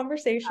into the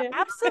conversation.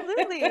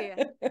 Absolutely.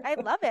 I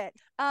love it.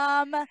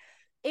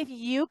 If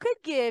you could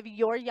give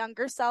your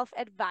younger self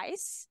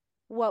advice,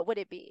 what would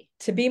it be?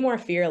 To be more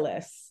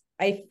fearless.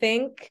 I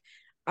think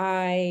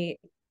I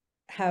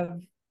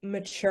have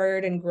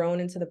matured and grown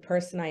into the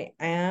person I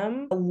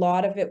am, a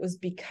lot of it was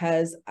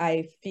because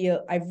I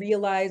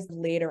realized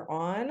later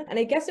on, and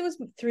I guess it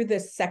was through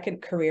this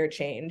second career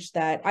change,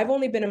 that I've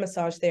only been a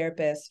massage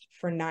therapist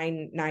for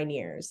nine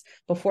years.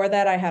 Before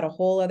that, I had a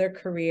whole other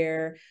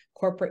career,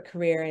 corporate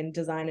career in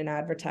design and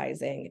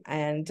advertising.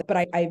 But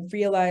I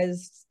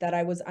realized that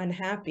I was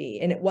unhappy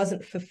and it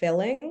wasn't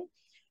fulfilling.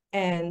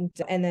 And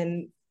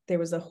then there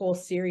was a whole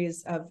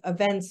series of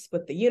events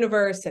with the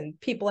universe and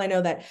people I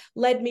know that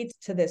led me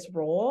to this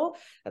role.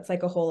 That's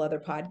like a whole other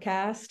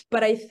podcast.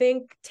 But I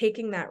think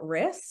taking that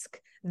risk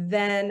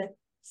then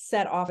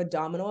set off a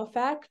domino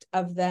effect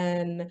of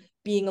then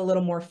being a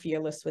little more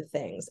fearless with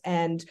things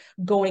and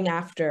going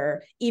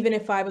after, even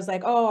if I was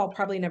like, oh, I'll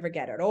probably never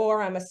get it,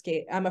 or I'm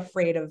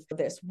afraid of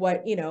this,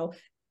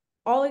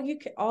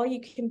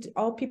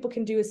 all people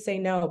can do is say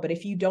no. But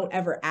if you don't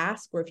ever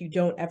ask, or if you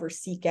don't ever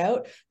seek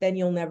out, then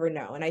you'll never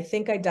know. And I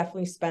think I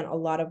definitely spent a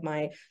lot of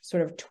my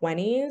sort of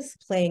 20s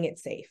playing it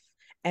safe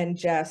and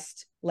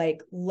just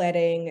like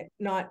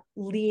not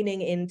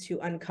leaning into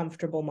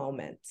uncomfortable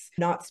moments,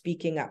 not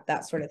speaking up,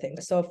 that sort of thing.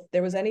 So if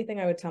there was anything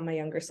I would tell my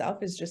younger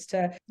self, is just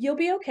you'll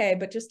be okay,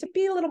 but just to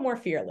be a little more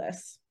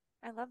fearless.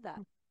 I love that.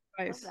 Nice.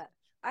 I love that.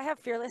 I have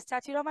fearless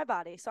tattooed on my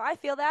body, so I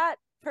feel that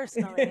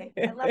personally.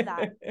 I love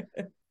that.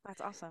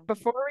 That's awesome.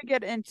 Before we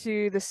get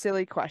into the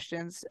silly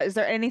questions, is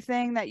there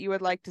anything that you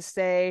would like to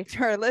say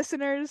to our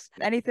listeners?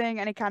 Any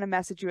kind of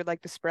message you would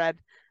like to spread,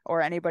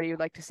 or anybody you'd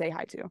like to say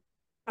hi to?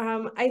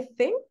 I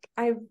think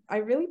I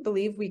really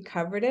believe we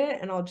covered it,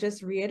 and I'll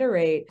just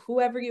reiterate,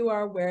 whoever you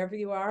are, wherever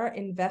you are,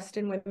 invest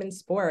in women's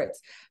sports.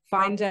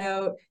 Find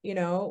out,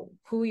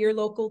 who your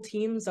local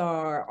teams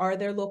are. Are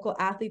there local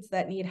athletes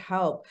that need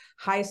help?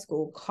 High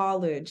school,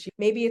 college,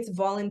 maybe it's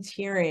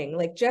volunteering.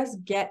 Like,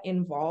 just get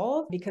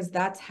involved, because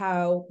that's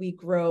how we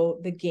grow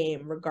the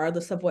game,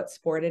 regardless of what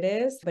sport it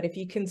is. But if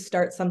you can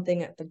start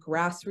something at the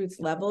grassroots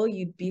level,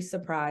 you'd be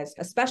surprised,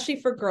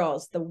 especially for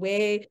girls. The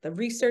way the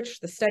research,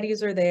 the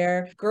studies are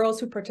there, girls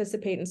who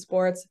participate in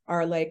sports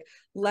are like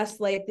less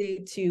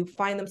likely to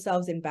find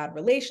themselves in bad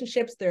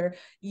relationships. They're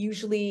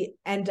usually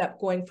end up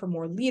going for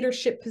more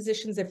leadership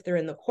positions if they're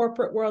in the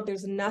corporate world.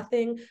 There's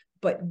nothing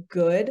but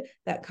good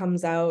that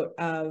comes out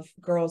of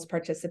girls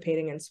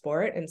participating in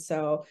sport. And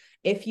so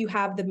if you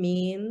have the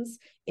means,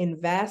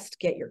 invest,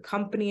 get your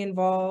company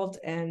involved.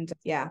 And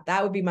yeah,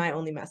 that would be my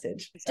only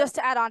message. Just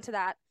to add on to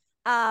that,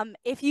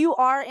 if you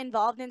are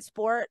involved in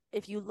sport,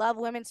 if you love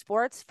women's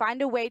sports,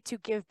 find a way to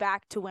give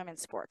back to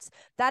women's sports.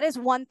 That is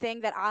one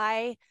thing that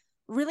I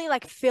really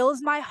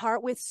fills my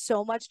heart with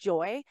so much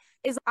joy.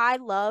 Is I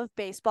love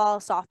baseball,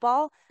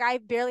 softball. I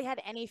barely had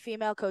any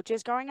female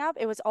coaches growing up.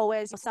 It was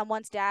always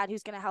someone's dad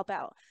who's going to help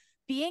out.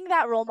 Being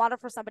that role model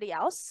for somebody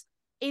else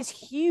is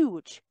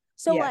huge.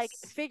 So yes.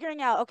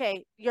 Figuring out,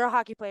 okay, you're a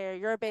hockey player,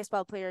 you're a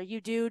baseball player,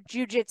 you do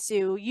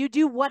jujitsu, you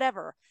do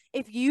whatever.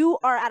 If you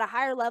are at a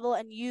higher level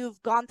and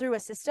you've gone through a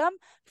system,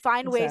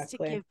 find ways to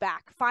give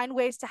back, find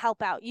ways to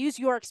help out, use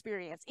your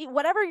experience,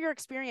 whatever your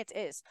experience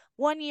is,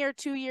 1 year,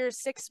 2 years,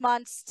 6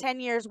 months, 10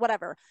 years,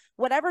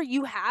 whatever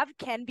you have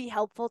can be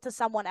helpful to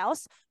someone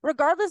else,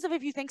 regardless of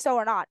if you think so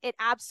or not. It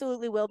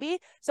absolutely will be.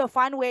 So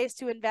find ways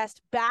to invest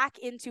back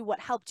into what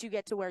helped you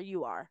get to where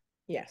you are.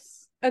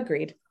 Yes.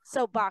 Agreed.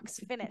 Soapbox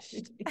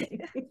finished.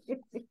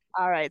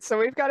 All right. So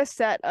we've got a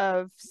set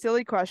of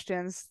silly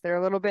questions. They're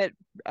a little bit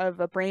of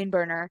a brain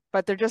burner,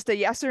 but they're just a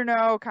yes or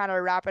no kind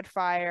of rapid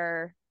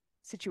fire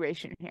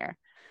situation here.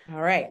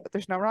 All right. But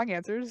there's no wrong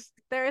answers.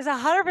 There is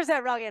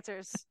 100% wrong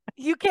answers.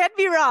 You can't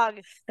be wrong.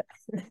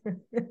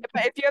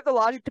 But if you have the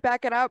logic to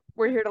back it up,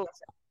 we're here to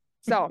listen.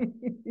 So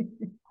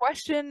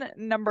question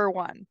number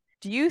 1.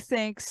 Do you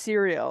think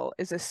cereal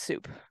is a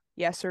soup?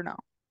 Yes or no?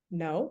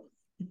 No.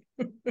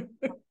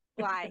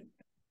 Why?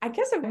 I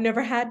guess I've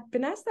never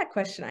been asked that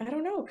question. I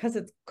don't know, because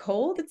it's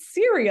cold, it's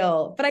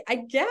cereal. But I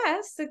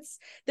guess it's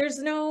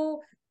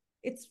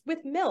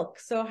with milk.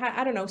 So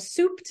I don't know.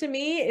 Soup to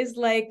me is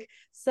like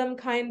some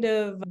kind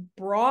of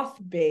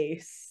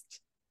broth-based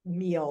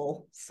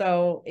meal.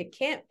 So it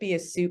can't be a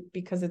soup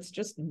because it's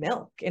just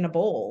milk in a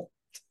bowl.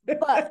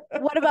 But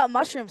what about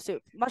mushroom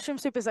soup? Mushroom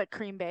soup is like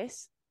cream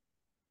base.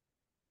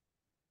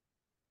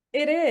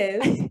 It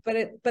is,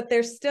 but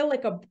there's still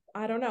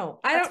I don't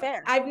know.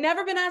 Fair. I've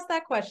never been asked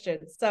that question.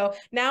 So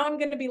now I'm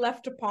going to be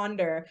left to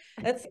ponder.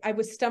 I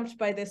was stumped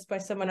by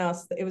someone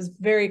else. It was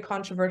very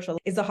controversial.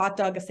 Is a hot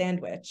dog a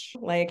sandwich?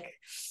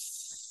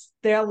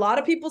 There are a lot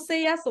of people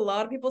say yes, a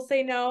lot of people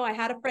say no. I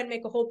had a friend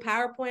make a whole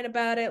PowerPoint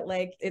about it.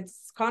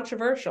 It's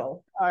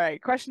controversial. All right.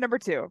 Question number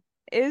 2.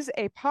 Is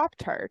a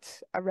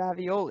Pop-Tart a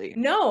ravioli?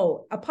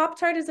 No, a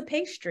Pop-Tart is a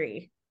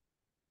pastry.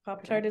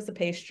 Pop-Tart is a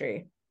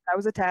pastry. That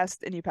was a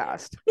test and you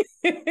passed.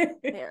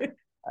 There.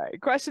 All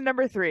right. Question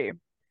number 3.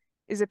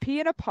 Is a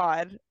pea in a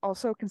pod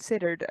also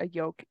considered a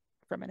yolk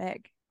from an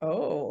egg?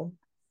 Oh.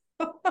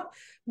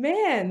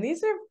 Man,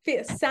 these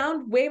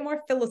sound way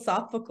more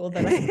philosophical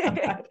than I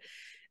thought.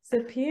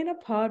 Is a pea in a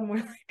pod more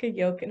like a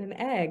yolk in an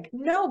egg?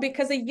 No,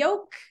 because a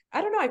yolk,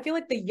 I don't know. I feel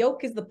like the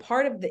yolk is the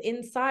part of the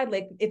inside.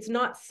 It's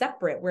not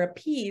separate, where a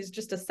pea is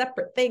just a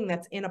separate thing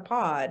that's in a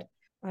pod.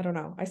 I don't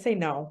know. I say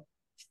no.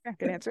 Yeah,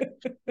 good answer.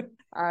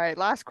 All right,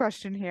 last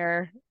question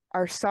here.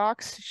 Are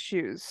socks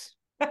shoes?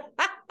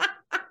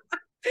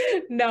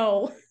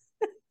 No.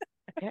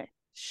 Okay.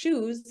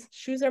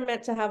 Shoes are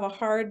meant to have a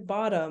hard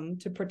bottom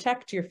to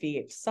protect your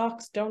feet.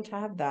 Socks don't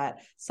have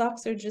that.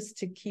 Socks are just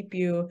to keep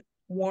you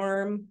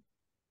warm,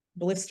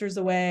 blisters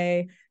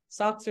away.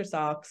 Socks are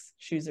socks,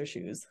 shoes are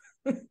shoes.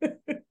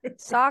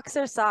 Socks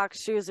are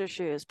socks, shoes are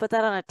shoes. Put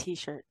that on a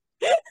t-shirt.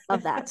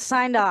 Love that.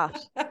 Signed off.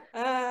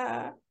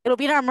 It'll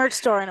be in our merch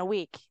store in a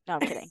week. No, I'm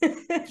kidding.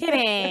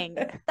 Kidding.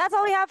 That's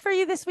all we have for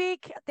you this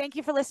week. Thank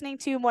you for listening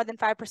to More Than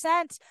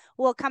 5%.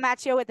 We'll come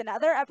at you with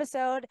another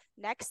episode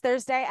next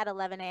Thursday at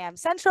 11 a.m.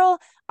 Central.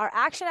 Our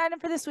action item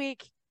for this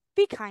week,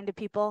 be kind to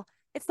people.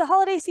 It's the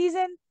holiday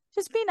season.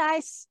 Just be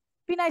nice.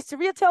 Be nice to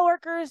retail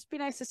workers. Be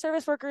nice to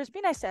service workers.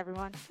 Be nice to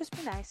everyone. Just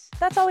be nice.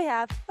 That's all we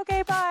have.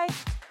 Okay, bye.